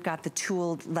 And then we've got the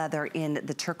tooled leather in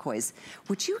the turquoise.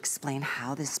 Would you explain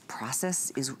how this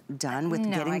process is done with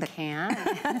getting the... No, I can't.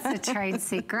 It's a trade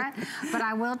secret. But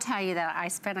I will tell you that I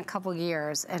spent a couple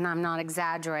years, and I'm not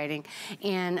exaggerating,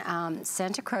 in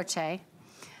Santa Croce,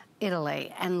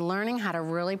 Italy, and learning how to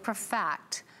really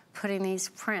perfect putting these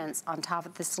prints on top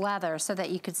of this leather so that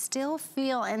you could still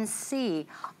feel and see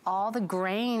all the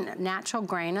grain, natural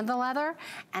grain of the leather,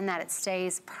 and that it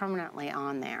stays permanently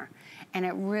on there. And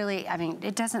it really, I mean,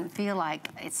 it doesn't feel like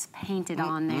it's painted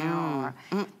on there, or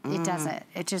it doesn't.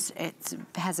 It just, it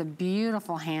has a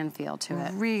beautiful hand feel to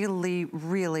it. Really,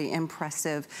 really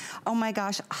impressive. Oh my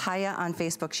gosh, Haya on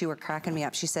Facebook, she were cracking me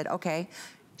up. She said, okay,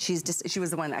 she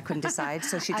was the one that couldn't decide,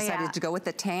 so she decided to go with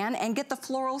the tan and get the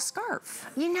floral scarf.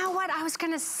 You know what? I was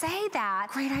going to say that.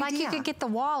 Great idea. Like you could get the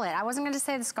wallet. I wasn't going to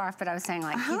say the scarf, but I was saying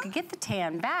like you could get the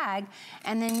tan bag,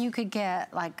 and then you could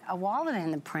get like a wallet in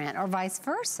the print, or vice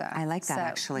versa. I like that,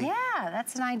 actually. Yeah,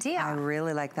 that's an idea. I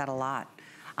really like that a lot.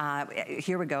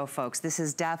 Here we go, folks. This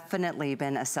has definitely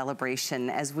been a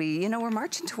celebration as we, you know, we're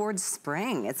marching towards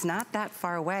spring. It's not that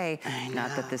far away.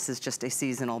 Not that this is just a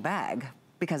seasonal bag,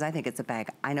 because I think it's a bag.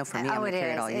 I know for me, I'm gonna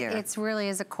carry it all year. It really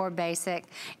is a core basic.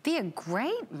 Be a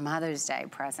great Mother's Day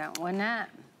present, wouldn't it?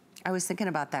 I was thinking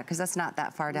about that because that's not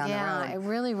that far down the road. Yeah, it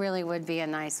really, really would be a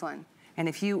nice one. And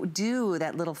if you do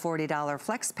that little $40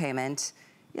 flex payment,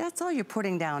 yeah, that's all you're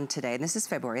putting down today. And this is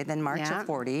February, then March at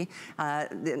 40,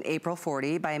 then April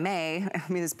 40. By May, I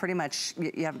mean, it's pretty much,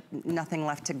 you have nothing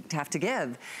left to have to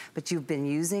give. But you've been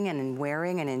using and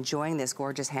wearing and enjoying this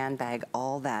gorgeous handbag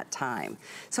all that time.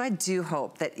 So I do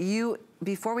hope that you,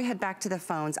 before we head back to the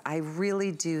phones, I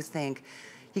really do think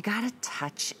you gotta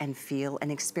touch and feel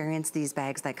and experience these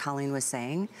bags like Colleen was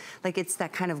saying. Like it's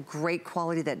that kind of great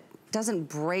quality that doesn't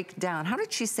break down. How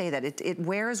did she say that? It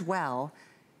wears well.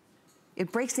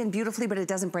 It breaks in beautifully, but it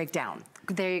doesn't break down.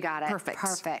 There you got it. Perfect.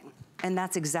 Perfect. And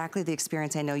that's exactly the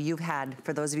experience I know you've had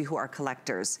for those of you who are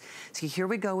collectors. So here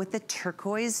we go with the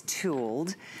turquoise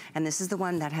tooled. And this is the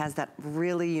one that has that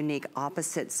really unique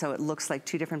opposite, so it looks like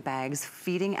two different bags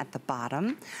feeding at the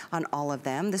bottom on all of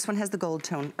them. This one has the gold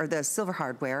tone, or the silver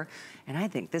hardware. And I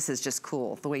think this is just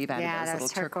cool, the way you've added those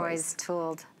little turquoise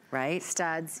tooled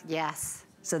studs, yes.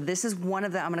 So this is one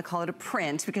of the, I'm gonna call it a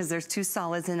print because there's two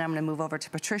solids, and I'm gonna move over to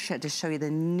Patricia to show you the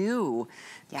new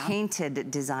painted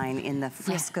design in the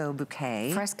fresco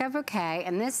bouquet. Fresco bouquet,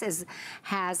 and this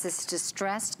has this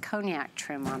distressed cognac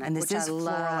trim on it, and this is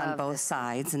floral on both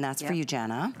sides, and that's for you,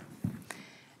 Jenna.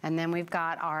 And then we've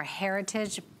got our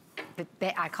heritage,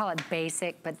 I call it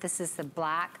basic, but this is the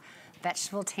black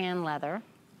vegetable tan leather.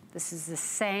 This is the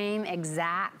same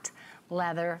exact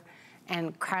leather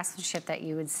and craftsmanship that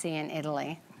you would see in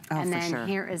Italy. And then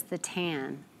here is the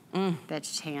tan, veg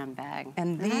tan bag.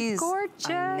 And these, gorgeous.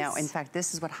 I know. In fact,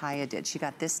 this is what Haya did. She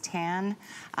got this tan.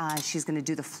 She's gonna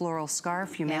do the floral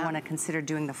scarf. You may wanna consider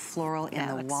doing the floral in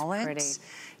the wallet. Pretty.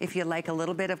 If you like a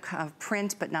little bit of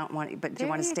print, but do you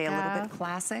wanna stay a little bit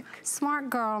classic? Smart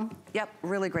girl. Yep,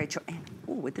 really great choice.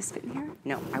 Oh, would this fit in here?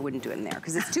 No, I wouldn't do it in there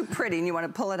because it's too pretty and you wanna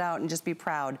pull it out and just be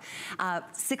proud.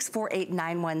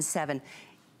 648917.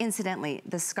 Incidentally,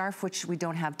 the scarf, which we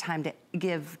don't have time to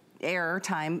give air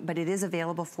time, but it is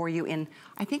available for you in,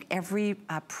 I think, every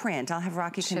print. I'll have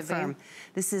Rocky confirm.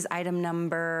 This is item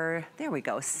number, there we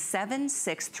go,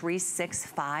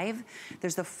 76365.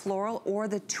 There's the floral or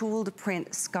the tooled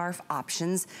print scarf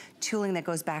options, tooling that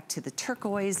goes back to the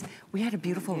turquoise. We had a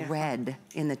beautiful red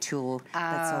in the tulle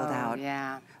that sold out.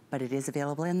 But it is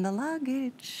available in the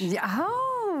luggage.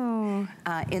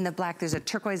 In the black, there's a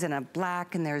turquoise and a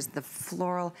black, and there's the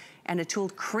floral and a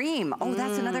tooled cream. Oh,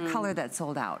 that's another color that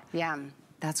sold out.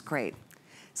 That's great.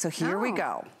 So here we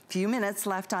go. Few minutes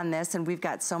left on this, and we've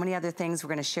got so many other things we're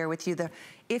gonna share with you.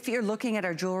 If you're looking at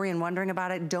our jewelry and wondering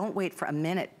about it, don't wait for a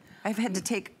minute. I've had to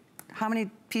take how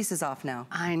many pieces off now?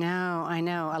 I know,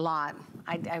 a lot.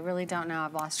 I really don't know,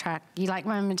 I've lost track. You like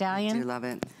my medallion? I do love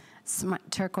it.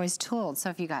 Turquoise tooled.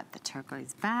 So if you got the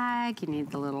turquoise bag, you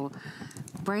need the little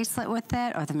bracelet with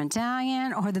it, or the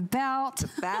medallion, or the belt. The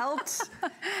belt.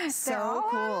 So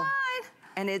cool.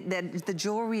 And the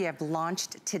jewelry have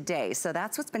launched today. So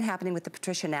that's what's been happening with the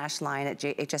Patricia Nash line at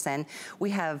HSN. We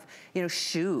have, you know,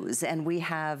 shoes, and we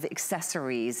have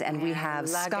accessories, and we have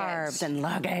scarves and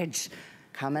luggage.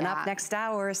 Coming up next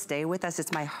hour, stay with us.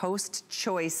 It's my host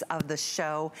choice of the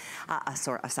show,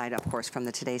 aside, of course, from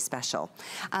the Today Special.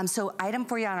 So item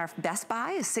for you on our Best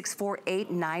Buy is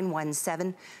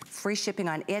 648917. Free shipping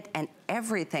on it and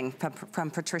everything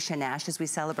from Patricia Nash as we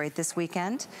celebrate this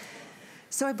weekend.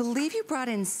 So I believe you brought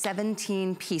in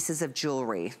 17 pieces of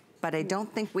jewelry. but I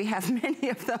don't think we have many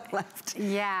of them left.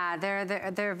 Yeah,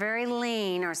 they're very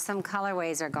lean, or some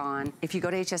colorways are gone. If you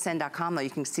go to hsn.com though, you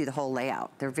can see the whole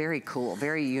layout. They're very cool,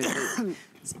 very unique.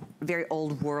 Very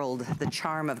old world, the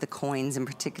charm of the coins and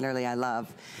particularly I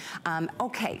love.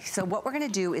 Okay, so what we're gonna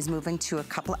do is move into a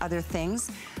couple other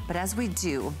things, but as we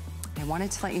do, I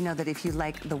wanted to let you know that if you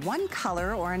like the one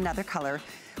color or another color,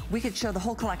 we could show the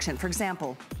whole collection. For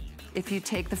example, if you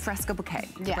take the fresco bouquet,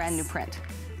 yes. Brand new print.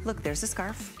 Look, there's a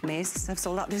scarf. Mace have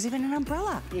sold out. There's even an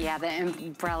umbrella. Yeah, the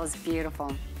umbrella's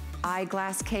beautiful.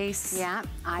 Eyeglass case. Yeah,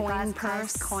 eyeglass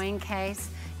purse. case, coin case.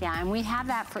 Yeah, and we have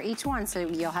that for each one. So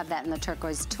you'll have that in the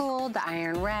turquoise tool, the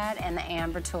iron red, and the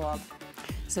amber tool.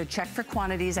 So check for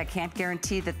quantities. I can't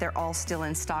guarantee that they're all still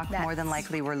in stock. More than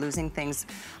likely, we're losing things.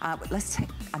 Let's take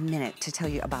a minute to tell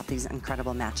you about these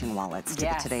incredible matching wallets to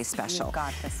the today's special. You've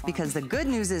got this one. Because the good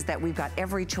news is that we've got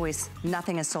every choice.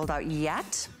 Nothing is sold out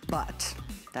yet, but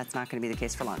that's not gonna be the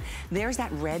case for long. There's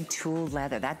that red tulle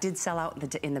leather. That did sell out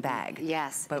in the bag.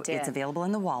 Yes, but it's available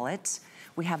in the wallet.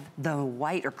 We have the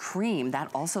white or cream,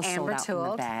 that also sold out in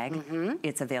the bag.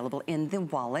 It's available in the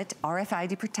wallet,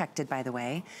 RFID protected, by the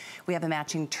way. We have a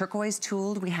matching turquoise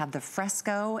tooled, we have the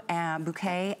fresco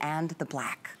bouquet, and the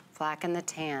black. Black and the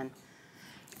tan.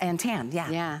 And tan, yeah.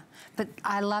 Yeah, but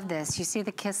I love this. You see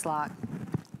the kiss lock.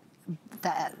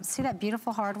 See that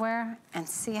beautiful hardware? And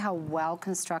see how well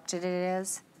constructed it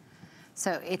is?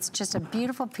 So it's just a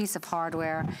beautiful piece of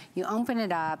hardware. You open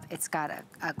it up, it's got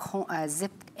a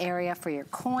zipped area for your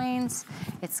coins.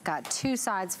 It's got two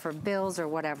sides for bills or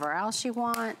whatever else you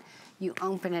want. You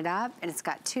open it up and it's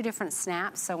got two different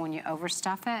snaps, so when you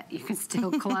overstuff it, you can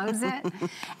still close it.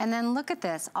 And then look at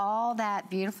this, all that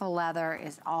beautiful leather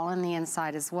is all in the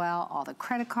inside as well. All the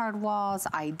credit card walls,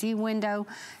 ID window,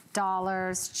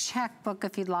 dollars, checkbook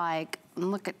if you'd like. And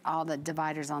look at all the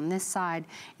dividers on this side.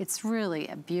 It's really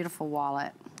a beautiful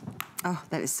wallet. Oh,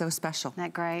 that is so special. Isn't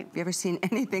that great? Have you ever seen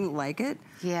anything like it?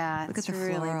 Yeah, look it's at the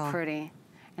really floral. pretty.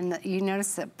 And you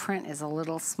notice the print is a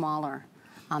little smaller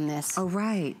on this. Oh,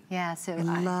 right. Yeah, so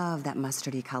I love that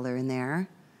mustardy color in there.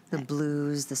 The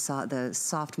blues, the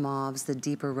soft mauves, the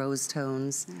deeper rose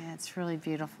tones. Yeah, it's really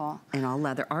beautiful. And all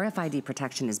leather. RFID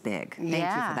protection is big. Thank you for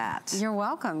that. You're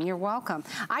welcome, you're welcome.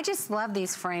 I just love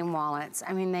these frame wallets.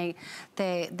 I mean,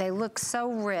 they look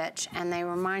so rich and they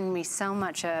remind me so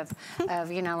much of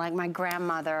you know, like my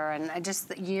grandmother and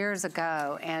just years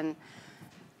ago. And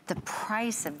the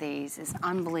price of these is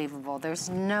unbelievable. There's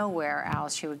nowhere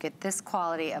else you would get this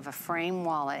quality of a frame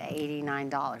wallet at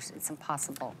 $89. It's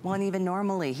impossible. Well, and even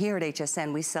normally here at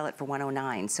HSN, we sell it for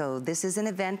 $109. So this is an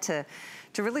event to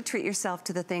really treat yourself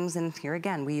to the things. And here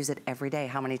again, we use it every day.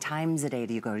 How many times a day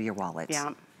do you go to your wallet?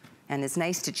 Yeah. And it's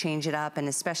nice to change it up, and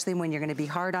especially when you're gonna be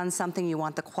hard on something, you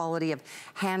want the quality of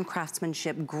hand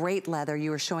craftsmanship, great leather.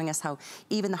 You were showing us how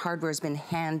even the hardware has been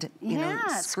hand, you know,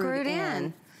 screwed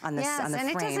in. On the, yes, on the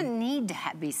and frame. It doesn't need to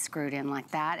be screwed in like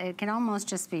that. It can almost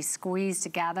just be squeezed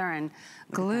together and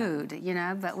glued, you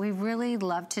know, but we really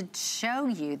love to show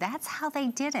you. That's how they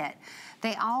did it.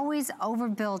 They always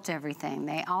overbuilt everything.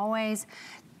 They always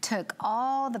took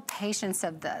all the patience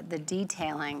of the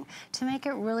detailing to make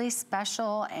it really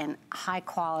special and high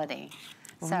quality.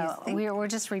 So we're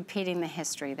just repeating the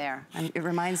history there. And it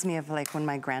reminds me of like when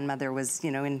my grandmother was, you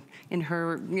know, in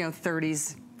her, you know,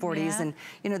 30s, 40s, and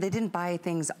you know, they didn't buy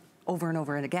things over and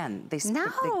over and again. They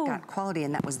got quality,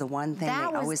 and that was the one thing they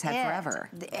always had forever.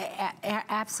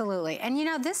 Absolutely. And you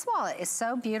know, this wallet is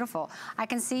so beautiful. I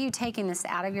can see you taking this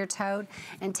out of your tote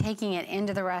and taking it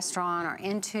into the restaurant or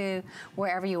into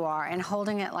wherever you are and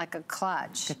holding it like a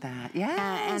clutch. Look at that,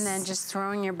 yes. And then just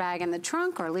throwing your bag in the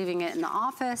trunk or leaving it in the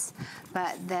office,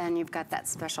 but then you've got that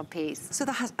special piece. So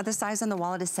the size on the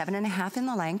wallet is 7.5 in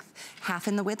the length, half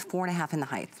in the width, 4.5 in the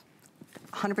height.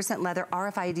 100% leather,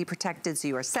 RFID protected, so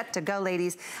you are set to go,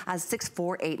 ladies.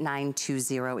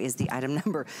 648920 is the item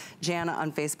number. Jana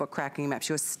on Facebook cracking him up. She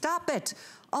goes, stop it.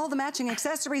 All the matching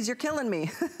accessories, you're killing me.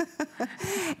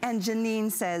 And Janine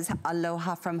says,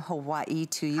 aloha from Hawaii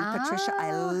to you. Patricia,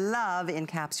 I love in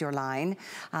caps your line.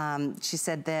 She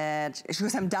said that, she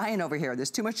goes, I'm dying over here.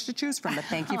 There's too much to choose from, but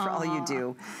thank you for all you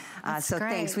do. So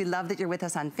thanks. We love that you're with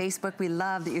us on Facebook. We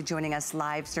love that you're joining us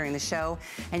live during the show.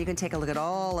 And you can take a look at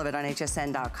all of it on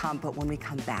hsn.com. But when we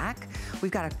come back,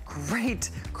 we've got a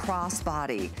great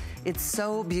crossbody. It's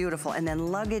so beautiful. And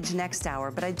then luggage next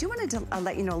hour. But I do want to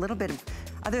let you know a little bit of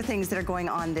other things that are going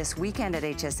on this weekend at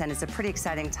HSN. It's a pretty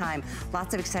exciting time.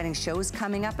 Lots of exciting shows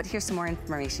coming up, but here's some more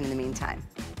information in the meantime.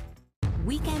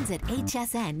 Weekends at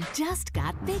HSN just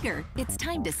got bigger. It's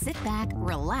time to sit back,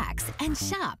 relax, and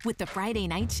shop with the Friday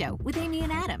Night Show with Amy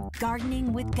and Adam,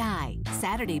 Gardening with Guy,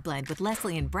 Saturday Blend with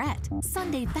Leslie and Brett,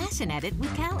 Sunday Fashion Edit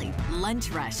with Callie,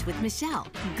 Lunch Rush with Michelle,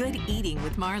 Good Eating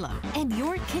with Marlo, and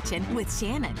Your Kitchen with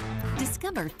Shannon.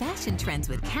 Discover fashion trends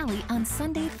with Callie on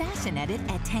Sunday Fashion Edit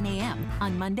at 10 a.m.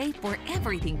 On Monday for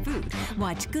everything food.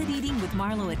 Watch Good Eating with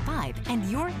Marlo at 5 and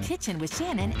Your Kitchen with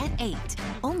Shannon at 8.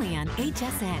 Only on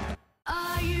HSN.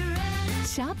 Are you ready?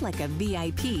 Shop like a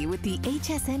VIP with the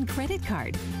HSN credit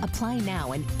card. Apply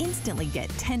now and instantly get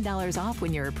 $10 off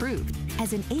when you're approved.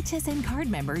 As an HSN card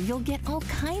member, you'll get all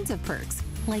kinds of perks,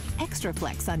 like extra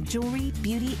flex on jewelry,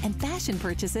 beauty, and fashion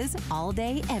purchases all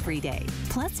day, every day.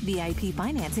 Plus VIP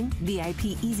financing, VIP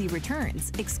easy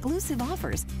returns, exclusive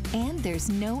offers, and there's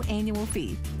no annual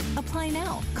fee. Apply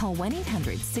now. Call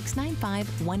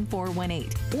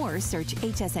 1-800-695-1418 or search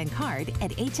HSN card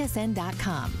at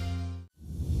hsn.com.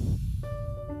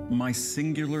 My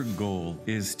singular goal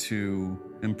is to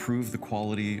improve the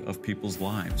quality of people's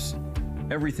lives.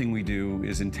 Everything we do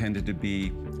is intended to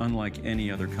be unlike any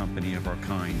other company of our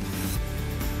kind.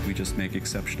 We just make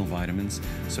exceptional vitamins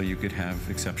so you could have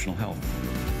exceptional health.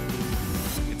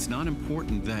 It's not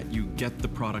important that you get the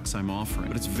products I'm offering,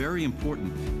 but it's very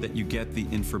important that you get the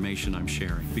information I'm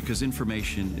sharing, because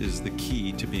information is the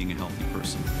key to being a healthy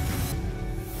person.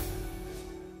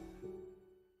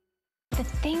 The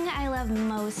thing I love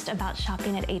most about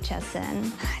shopping at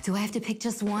HSN. Do I have to pick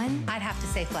just one? I'd have to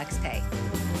say FlexPay.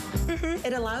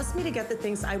 It allows me to get the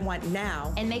things I want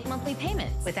now And make monthly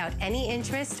payments without any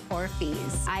interest or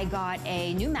fees. I got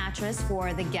a new mattress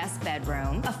for the guest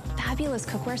bedroom. A fabulous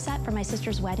cookware set for my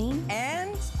sister's wedding.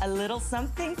 and a little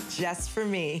something just for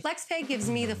me. FlexPay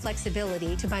gives me the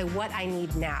flexibility to buy what I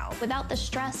need now. Without the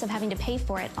stress of having to pay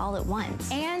for it all at once.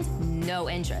 And no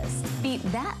interest. Beat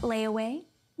that layaway.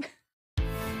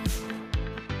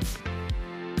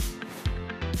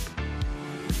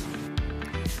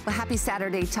 Well, happy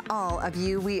Saturday to all of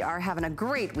you. We are having a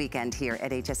great weekend here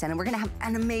at HSN, and we're gonna have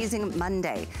an amazing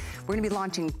Monday. We're gonna be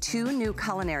launching 2 new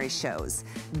culinary shows.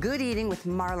 Good Eating with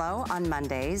Marlo on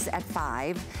Mondays at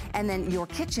 5, and then Your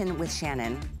Kitchen with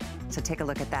Shannon. So take a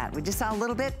look at that. We just saw a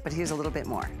little bit, but here's a little bit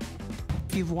more.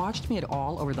 If you've watched me at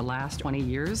all over the last 20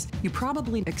 years, you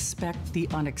probably expect the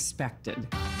unexpected.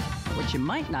 What you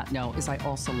might not know is I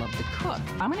also love to cook.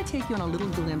 I'm gonna take you on a little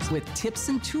glimpse with tips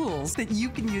and tools that you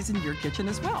can use in your kitchen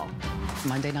as well.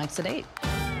 Monday nights at 8.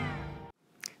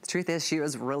 The truth is, she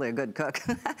was really a good cook.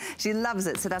 She loves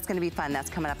it, so that's gonna be fun. That's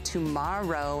coming up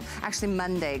tomorrow. Actually,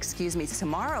 Monday, excuse me.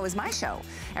 Tomorrow is my show.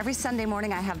 Every Sunday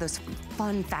morning, I have this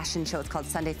fun fashion show. It's called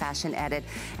Sunday Fashion Edit,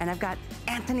 and I've got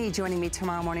Anthony joining me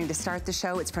tomorrow morning to start the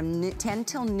show. It's from 10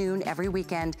 till noon every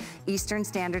weekend, Eastern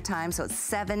Standard Time, so it's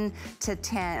 7 to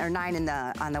 10, or 9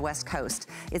 on the West Coast.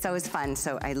 It's always fun,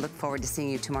 so I look forward to seeing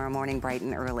you tomorrow morning bright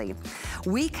and early.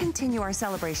 We continue our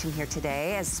celebration here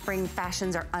today as spring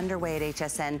fashions are underway at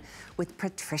HSN with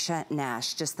Patricia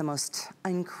Nash, just the most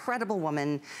incredible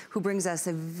woman who brings us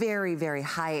a very, very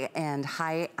high-end,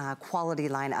 high-quality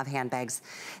line of handbags.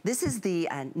 This is the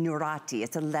Nurati.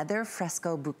 It's a leather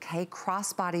fresco bouquet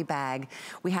crossbody bag.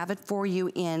 We have it for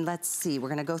you in, let's see, we're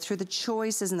gonna go through the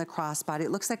choices in the crossbody. It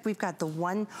looks like we've got the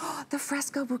the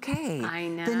fresco bouquet. I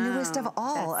know. The newest of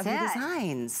all That's of your it.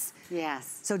 designs.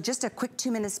 Yes. So just a quick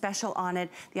 2-minute special on it.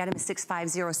 The item is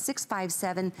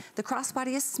 650-657. The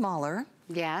crossbody is smaller.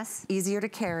 Yes. Easier to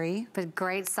carry. But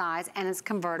great size, and it's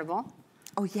convertible.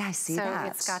 Oh yeah, I see that.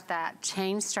 So it's got that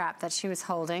chain strap that she was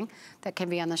holding that can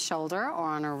be on the shoulder or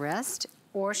on her wrist,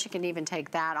 or she can even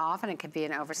take that off and it could be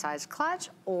an oversized clutch,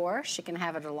 or she can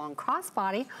have it a long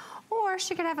crossbody, or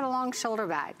she can have it a long shoulder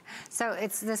bag. So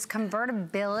it's this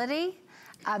convertibility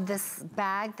of this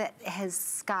bag that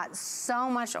has got so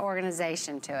much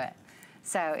organization to it.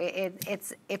 So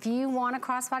it's if you want a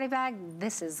crossbody bag,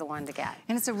 this is the one to get.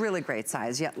 And it's a really great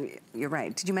size. Yeah, you're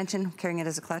right. Did you mention carrying it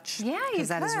as a clutch? Yeah, you could. Because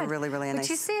that is really, really nice. But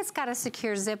you see it's got a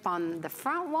secure zip on the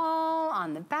front wall,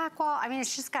 on the back wall. I mean,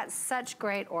 it's just got such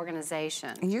great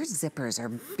organization. And your zippers are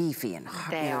beefy and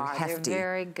They are. hefty. They're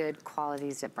very good quality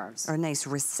zippers. Or a nice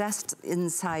recessed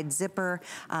inside zipper.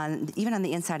 Even on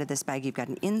the inside of this bag, you've got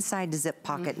an inside zip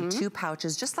pocket and 2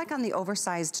 pouches, just like on the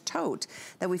oversized tote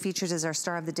that we featured as our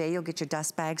star of the day. You'll get your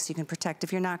dust bag so you can protect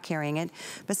if you're not carrying it.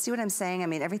 But see what I'm saying? I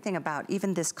mean, everything about,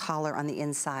 even this collar on the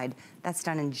inside, that's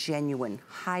done in genuine,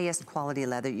 highest quality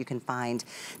leather you can find.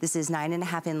 This is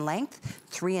 9.5 in length,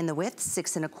 3 in the width,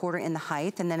 6 1/4 in the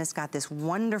height, and then it's got this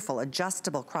wonderful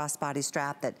adjustable crossbody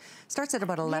strap that starts at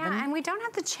about 11. Yeah, and we don't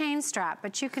have the chain strap,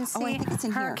 but you can see I think it's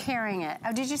in her here. carrying it.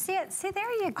 Oh, did you see it? See, there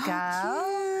you go.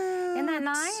 Oh, Isn't that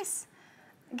nice?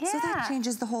 Yeah. So that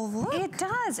changes the whole look. It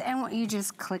does, and you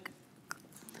just clip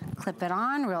it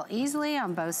on real easily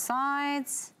on both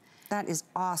sides. That is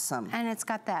awesome. And it's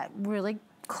got that really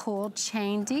cool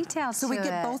chain detail so to it. So we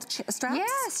get both straps?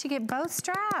 Yes, you get both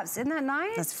straps. Isn't that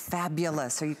nice? That's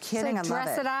fabulous. Are you kidding? So I love it.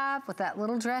 dress it up with that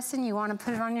little dressing. You want to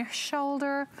put it on your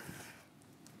shoulder.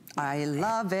 I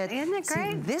love it. Isn't it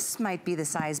great? See, this might be the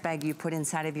size bag you put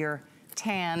inside of your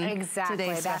tan exactly.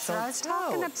 Today's That's special what I was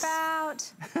talking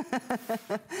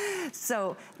about.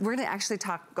 So we're going to actually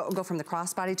go from the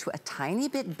crossbody to a tiny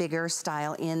bit bigger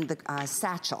style in the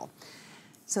satchel.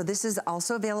 So this is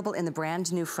also available in the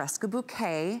brand new Fresca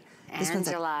Bouquet. This one's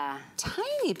a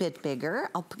tiny bit bigger.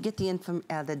 I'll get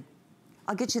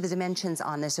I'll get you the dimensions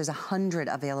on this. There's 100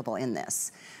 available in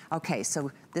this. Okay,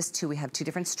 so this too, we have two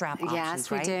different strap options,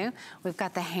 yes, right? we do. We've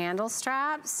got the handle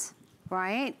straps,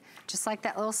 right? Just like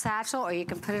that little satchel, or you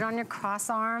can put it on your cross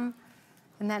arm.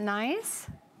 Isn't that nice?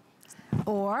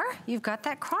 Or you've got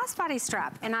that crossbody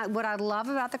strap. And what I love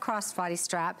about the crossbody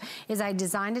strap is I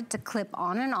designed it to clip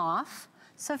on and off.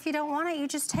 So if you don't want it, you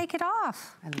just take it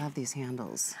off. I love these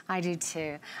handles. I do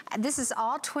too. This is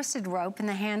all twisted rope in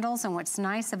the handles, and what's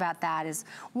nice about that is,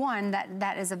 one,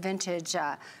 that is a vintage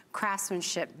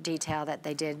craftsmanship detail that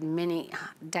they did many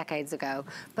decades ago,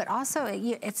 but also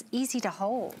it's easy to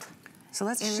hold. So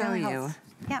let's show you.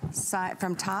 Yep.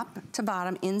 From top to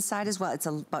bottom, inside as well. It's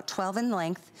about 12 in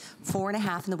length,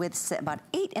 4.5 in the width, about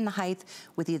 8 in the height,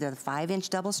 with either the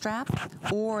 5-inch double strap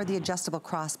or the adjustable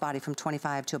crossbody from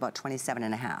 25 to about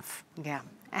 27.5. Yeah.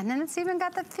 And then it's even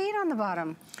got the feet on the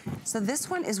bottom. So this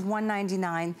one is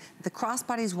 $199. The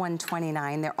crossbody is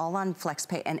 $129. They're all on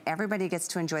FlexPay, and everybody gets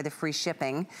to enjoy the free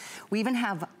shipping. We even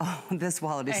have, oh, this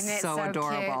wallet is so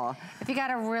adorable. Cute. If you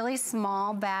got a really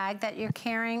small bag that you're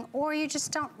carrying, or you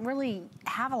just don't really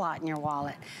have a lot in your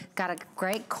wallet, got a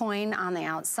great coin on the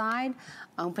outside,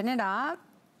 open it up,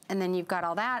 and then you've got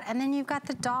all that, and then you've got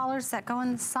the dollars that go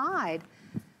inside.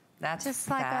 That's just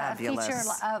like fabulous. A feature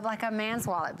of like a man's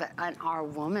wallet, but our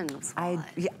woman's wallet.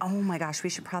 Oh my gosh, we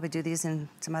should probably do these in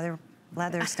some other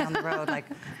leathers down the road, like,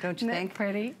 don't you think?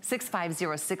 Pretty.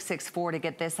 650-664 to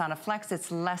get this on a flex. It's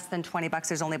less than 20 bucks.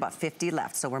 There's only about 50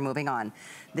 left, so we're moving on.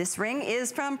 This ring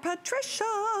is from Patricia.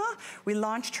 We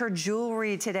launched her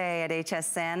jewelry today at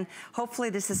HSN.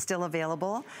 Hopefully this is still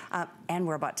available. And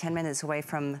we're about 10 minutes away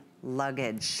from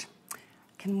luggage.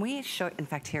 Can we show, in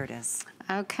fact, here it is.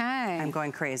 Okay. I'm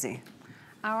going crazy.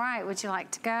 All right, would you like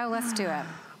to go? Let's do it.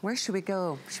 Where should we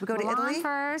go? Should we go to Italy?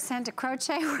 first, and to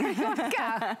crochet, we're gonna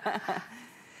go.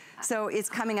 So it's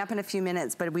coming up in a few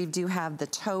minutes, but we do have the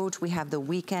tote, we have the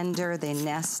weekender, they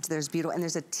nest, there's beautiful, and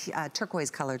there's a turquoise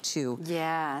color too.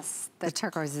 Yes, the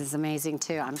turquoise is amazing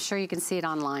too. I'm sure you can see it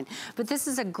online. But this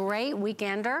is a great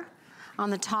weekender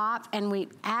on the top, and we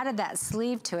added that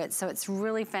sleeve to it, so it's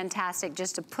really fantastic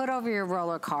just to put over your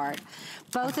roller cart.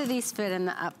 Both of these fit in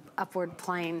the upward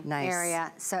plane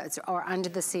area, so it's, or under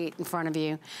the seat in front of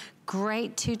you.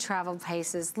 Great 2 travel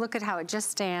paces. Look at how it just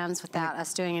stands without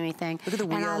us doing anything. Look at the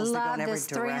wheels, they go in every this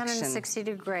direction. 360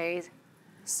 degrees.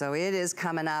 So it is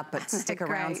coming up, but stick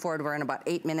around for it. We're in about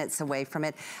 8 minutes away from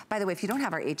it. By the way, if you don't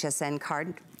have our HSN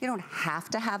card, you don't have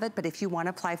to have it, but if you want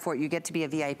to apply for it, you get to be a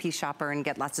VIP shopper and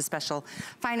get lots of special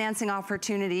financing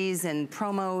opportunities and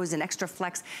promos and extra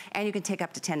flex, and you can take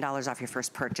up to $10 off your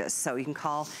first purchase. So you can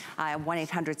call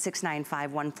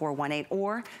 1-800-695-1418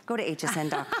 or go to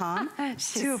hsn.com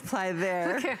to apply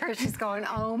there. Look at her, she's going,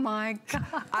 oh my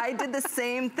God. I did the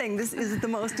same thing. This is the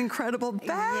most incredible bag.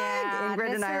 Yeah,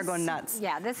 Ingrid and I are going nuts.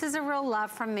 Yeah, this is a real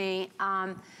love from me.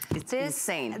 It's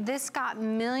insane. This got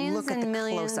millions and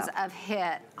millions of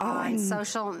hit on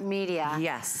social media.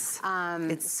 Yes.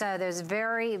 So there's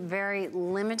very, very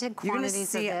limited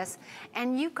quantities of this.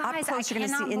 And you guys, I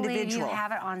cannot believe you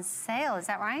have it on sale. Is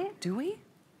that right? Do we?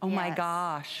 Oh my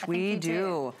gosh, we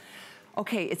do.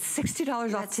 Okay, it's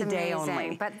 $60 off today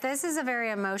only. But this is a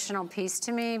very emotional piece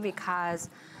to me because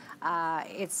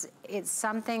it's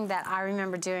something that I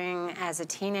remember doing as a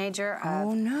teenager.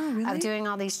 Of doing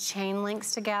all these chain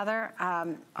links together.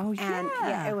 And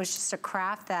yeah, it was just a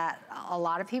craft that a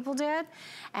lot of people did.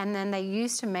 And then they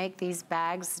used to make these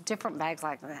bags, different bags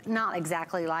like that. Not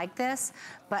exactly like this,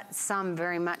 but some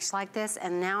very much like this.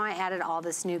 And now I added all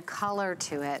this new color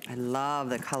to it. I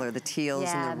love the color, the teals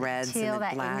and the reds and the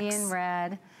blacks. That Indian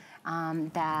red,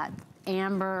 that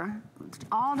amber,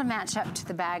 all to match up to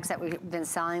the bags that we've been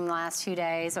selling the last few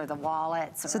days, or the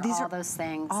wallets, or all those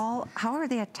things. How are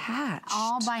they attached?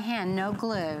 All by hand, no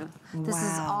glue. This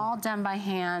is all done by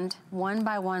hand, one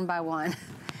by one by one.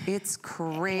 It's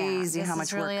crazy how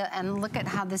much work. And look at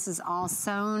how this is all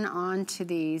sewn onto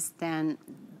these, then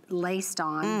laced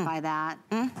on by that.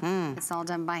 It's all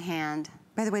done by hand.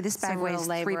 By the way, this bag weighs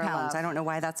 3 pounds. I don't know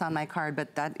why that's on my card, but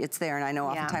it's there, and I know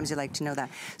oftentimes you like to know that.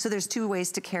 So there's 2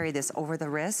 ways to carry this: over the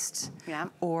wrist,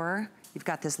 or you've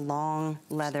got this long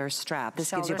leather strap.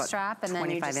 This gives you about strap, and 25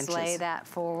 then you just inches. lay that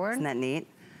forward. Isn't that neat?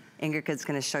 Ingrid's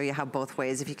gonna show you how both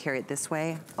ways, if you carry it this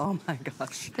way. Oh my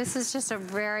gosh. This is just a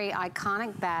very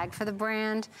iconic bag for the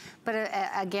brand, but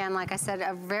again, like I said,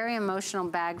 a very emotional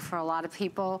bag for a lot of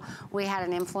people. We had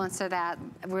an influencer that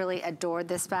really adored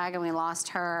this bag, and we lost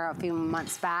her a few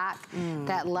months back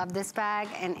that loved this bag,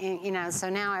 and you know, so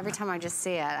now every time I just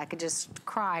see it, I could just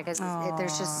cry, because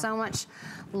there's just so much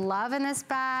love in this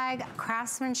bag,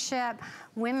 craftsmanship.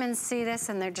 Women see this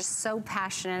and they're just so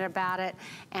passionate about it,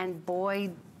 and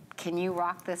boy, can you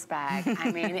rock this bag.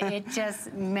 I mean, it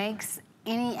just makes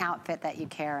any outfit that you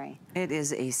carry. It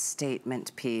is a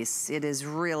statement piece. It is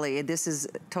really, this is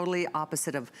totally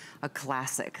opposite of a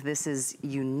classic. This is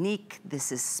unique,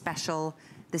 this is special,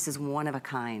 this is one of a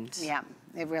kind. Yeah,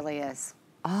 it really is.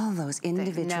 All those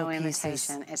individual no pieces.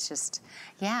 imitation. It's just,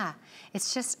 yeah,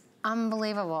 it's just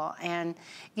unbelievable. And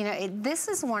you know, this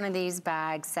is one of these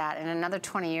bags that in another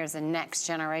 20 years the next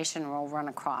generation will run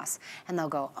across, and they'll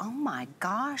go, oh my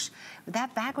gosh,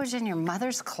 that bag was in your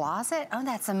mother's closet? Oh,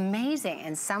 that's amazing.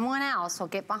 And someone else will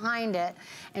get behind it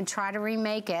and try to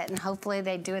remake it, and hopefully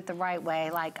they do it the right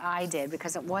way, like I did,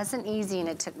 because it wasn't easy and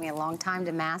it took me a long time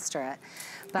to master it.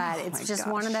 But it's just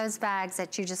one of those bags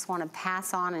that you just want to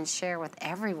pass on and share with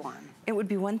everyone. It would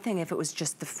be one thing if it was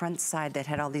just the front side that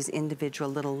had all these individual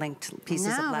little linked pieces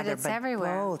of leather, but it's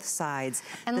everywhere. Both sides.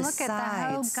 And look at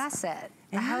the whole gusset.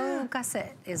 The whole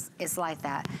gusset is like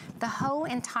that. The whole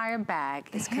entire bag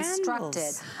is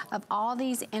constructed of all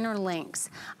these inner links.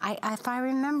 If I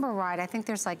remember right, I think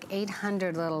there's like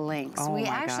 800 little links. We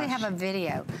actually have a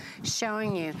video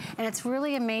showing you, and it's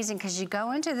really amazing because you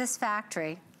go into this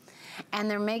factory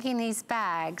and they're making these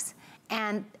bags,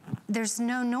 and there's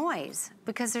no noise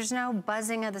because there's no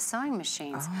buzzing of the sewing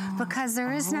machines, because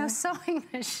there is no sewing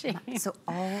machine. So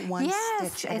all one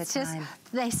stitch at a time.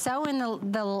 Just, they sew in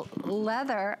the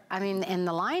leather, I mean, in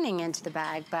the lining into the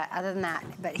bag, but other than that,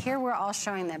 but here we're all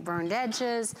showing the burned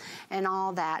edges and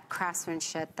all that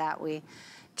craftsmanship that we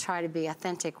try to be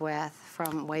authentic with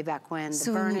from way back when,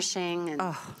 the burnishing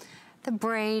and the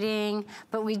braiding,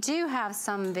 but we do have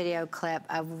some video clip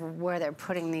of where they're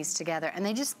putting these together, and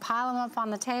they just pile them up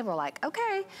on the table like,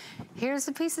 okay, here's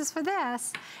the pieces for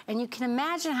this. And you can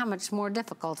imagine how much more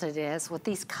difficult it is with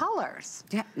these colors.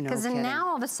 Yeah, no Because kidding. now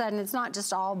all of a sudden it's not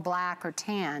just all black or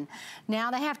tan. Now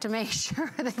they have to make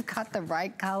sure they've got the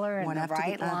right color and One the after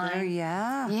right the other, line.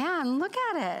 Yeah, and look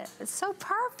at it. It's so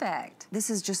perfect.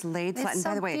 This is just laid flat. And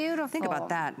by the way, think about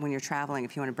that when you're traveling.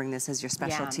 If you want to bring this as your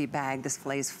specialty bag, this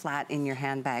lays flat in your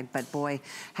handbag. But boy,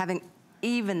 having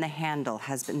even the handle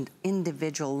has been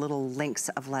individual little links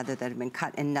of leather that have been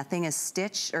cut, and nothing is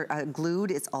stitched or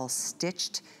glued. It's all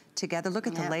stitched together. Look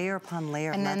at the layer upon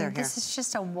layer of leather here. And then this is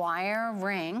just a wire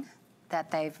ring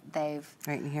that they've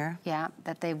right in here. Yeah,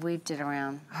 that they've weaved it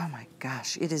around. Oh my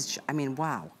gosh, it is. I mean,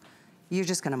 wow. You're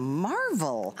just going to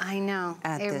marvel. I know.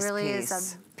 At it this really piece.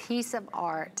 is a piece of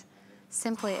art.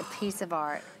 Simply a piece of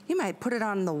art. You might put it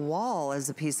on the wall as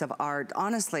a piece of art,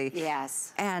 honestly.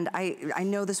 Yes. And I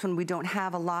know this one we don't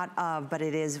have a lot of, but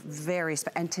it is very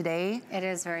special. And today, it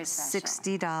is very special.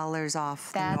 $60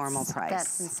 off the normal price.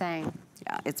 That's insane.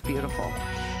 Yeah, it's beautiful.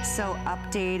 So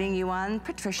updating you on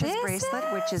Patricia's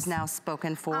bracelet, which is now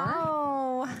spoken for.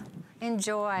 Oh,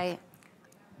 enjoy.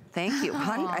 Thank you.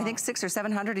 I think 600 or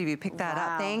 700 of you picked that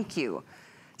up. Thank you.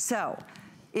 So,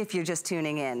 if you're just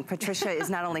tuning in, Patricia is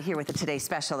not only here with the Today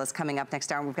Special that's coming up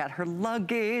next hour, we've got her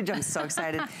luggage, I'm so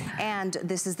excited. And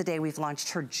this is the day we've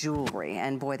launched her jewelry,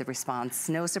 and boy, the response,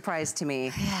 no surprise to me.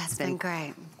 Yeah, it's been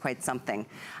great. Quite something.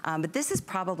 But this is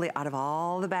probably, out of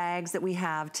all the bags that we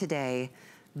have today,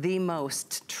 the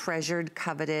most treasured,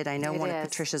 coveted, I know one of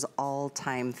Patricia's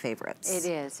all-time favorites. It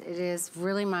is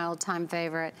really my all-time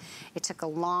favorite. It took a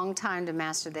long time to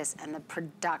master this, and the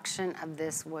production of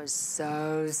this was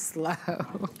so slow.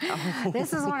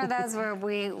 This is one of those where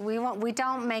we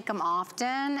don't make them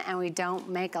often, and we don't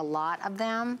make a lot of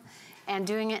them. And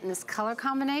doing it in this color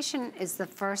combination is the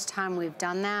first time we've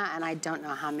done that, and I don't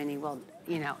know how many will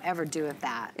ever do of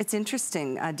that. It's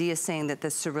interesting. Dee is saying that the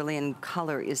cerulean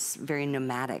color is very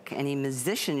nomadic. Any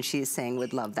musician, she's saying,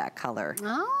 would love that color.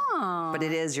 Oh. But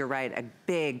it is, you're right, a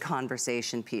big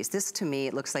conversation piece. This, to me,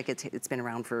 it looks like it's been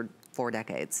around for 4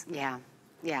 decades. Yeah.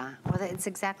 Yeah, well, it's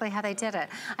exactly how they did it.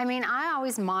 I mean, I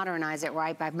always modernize it,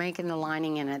 right, by making the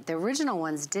lining in it. The original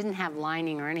ones didn't have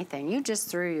lining or anything. You just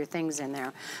threw your things in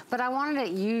there. But I wanted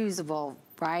it usable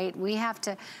right? We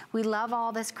love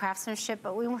all this craftsmanship,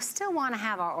 but we still want to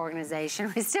have our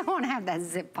organization. We still want to have that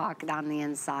zip pocket on the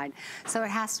inside. So it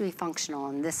has to be functional,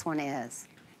 and this one is.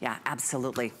 Yeah,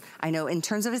 absolutely. I know in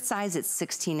terms of its size, it's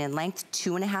 16 in length,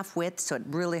 2.5 width, so it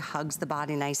really hugs the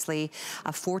body nicely.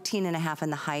 14.5 in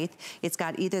the height. It's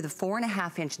got either the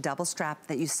 4.5-inch double strap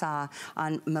that you saw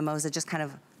on Mimosa, just kind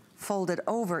of folded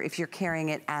over if you're carrying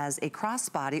it as a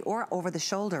crossbody, or over the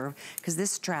shoulder, because this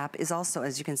strap is also,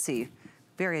 as you can see,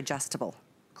 very adjustable.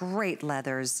 Great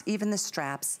leathers, even the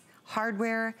straps.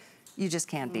 Hardware, you just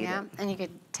can't beat it. And you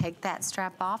could take that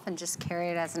strap off and just carry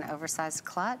it as an oversized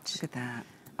clutch. Look at that.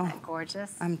 Isn't that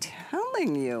gorgeous? I'm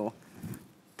telling you.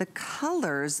 The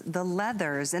colors, the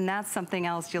leathers, and that's something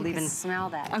else you'll even smell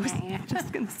that. I was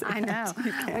just gonna say. I know.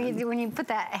 When you put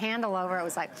that handle over, it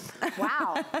was like,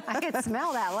 wow, I could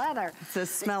smell that leather. It's a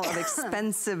smell of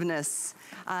expensiveness.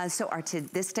 So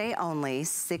this day only,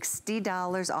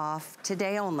 $60 off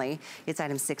today only. It's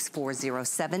item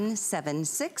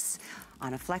 640776.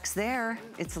 On a flex there,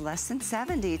 it's less than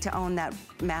 70 to own that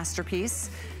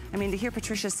masterpiece. I mean, to hear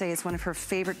Patricia say it's one of her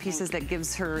favorite pieces that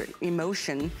gives her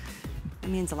emotion, it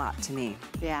means a lot to me.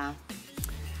 Yeah.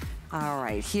 All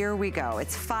right, here we go.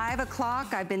 It's 5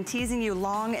 o'clock. I've been teasing you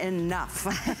long enough.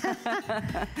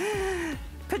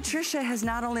 Patricia has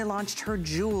not only launched her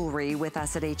jewelry with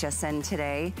us at HSN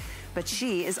today, but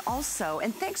she is also,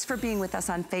 and thanks for being with us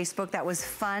on Facebook. That was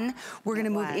fun. We're gonna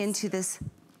move into this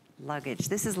luggage.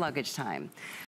 This is luggage time.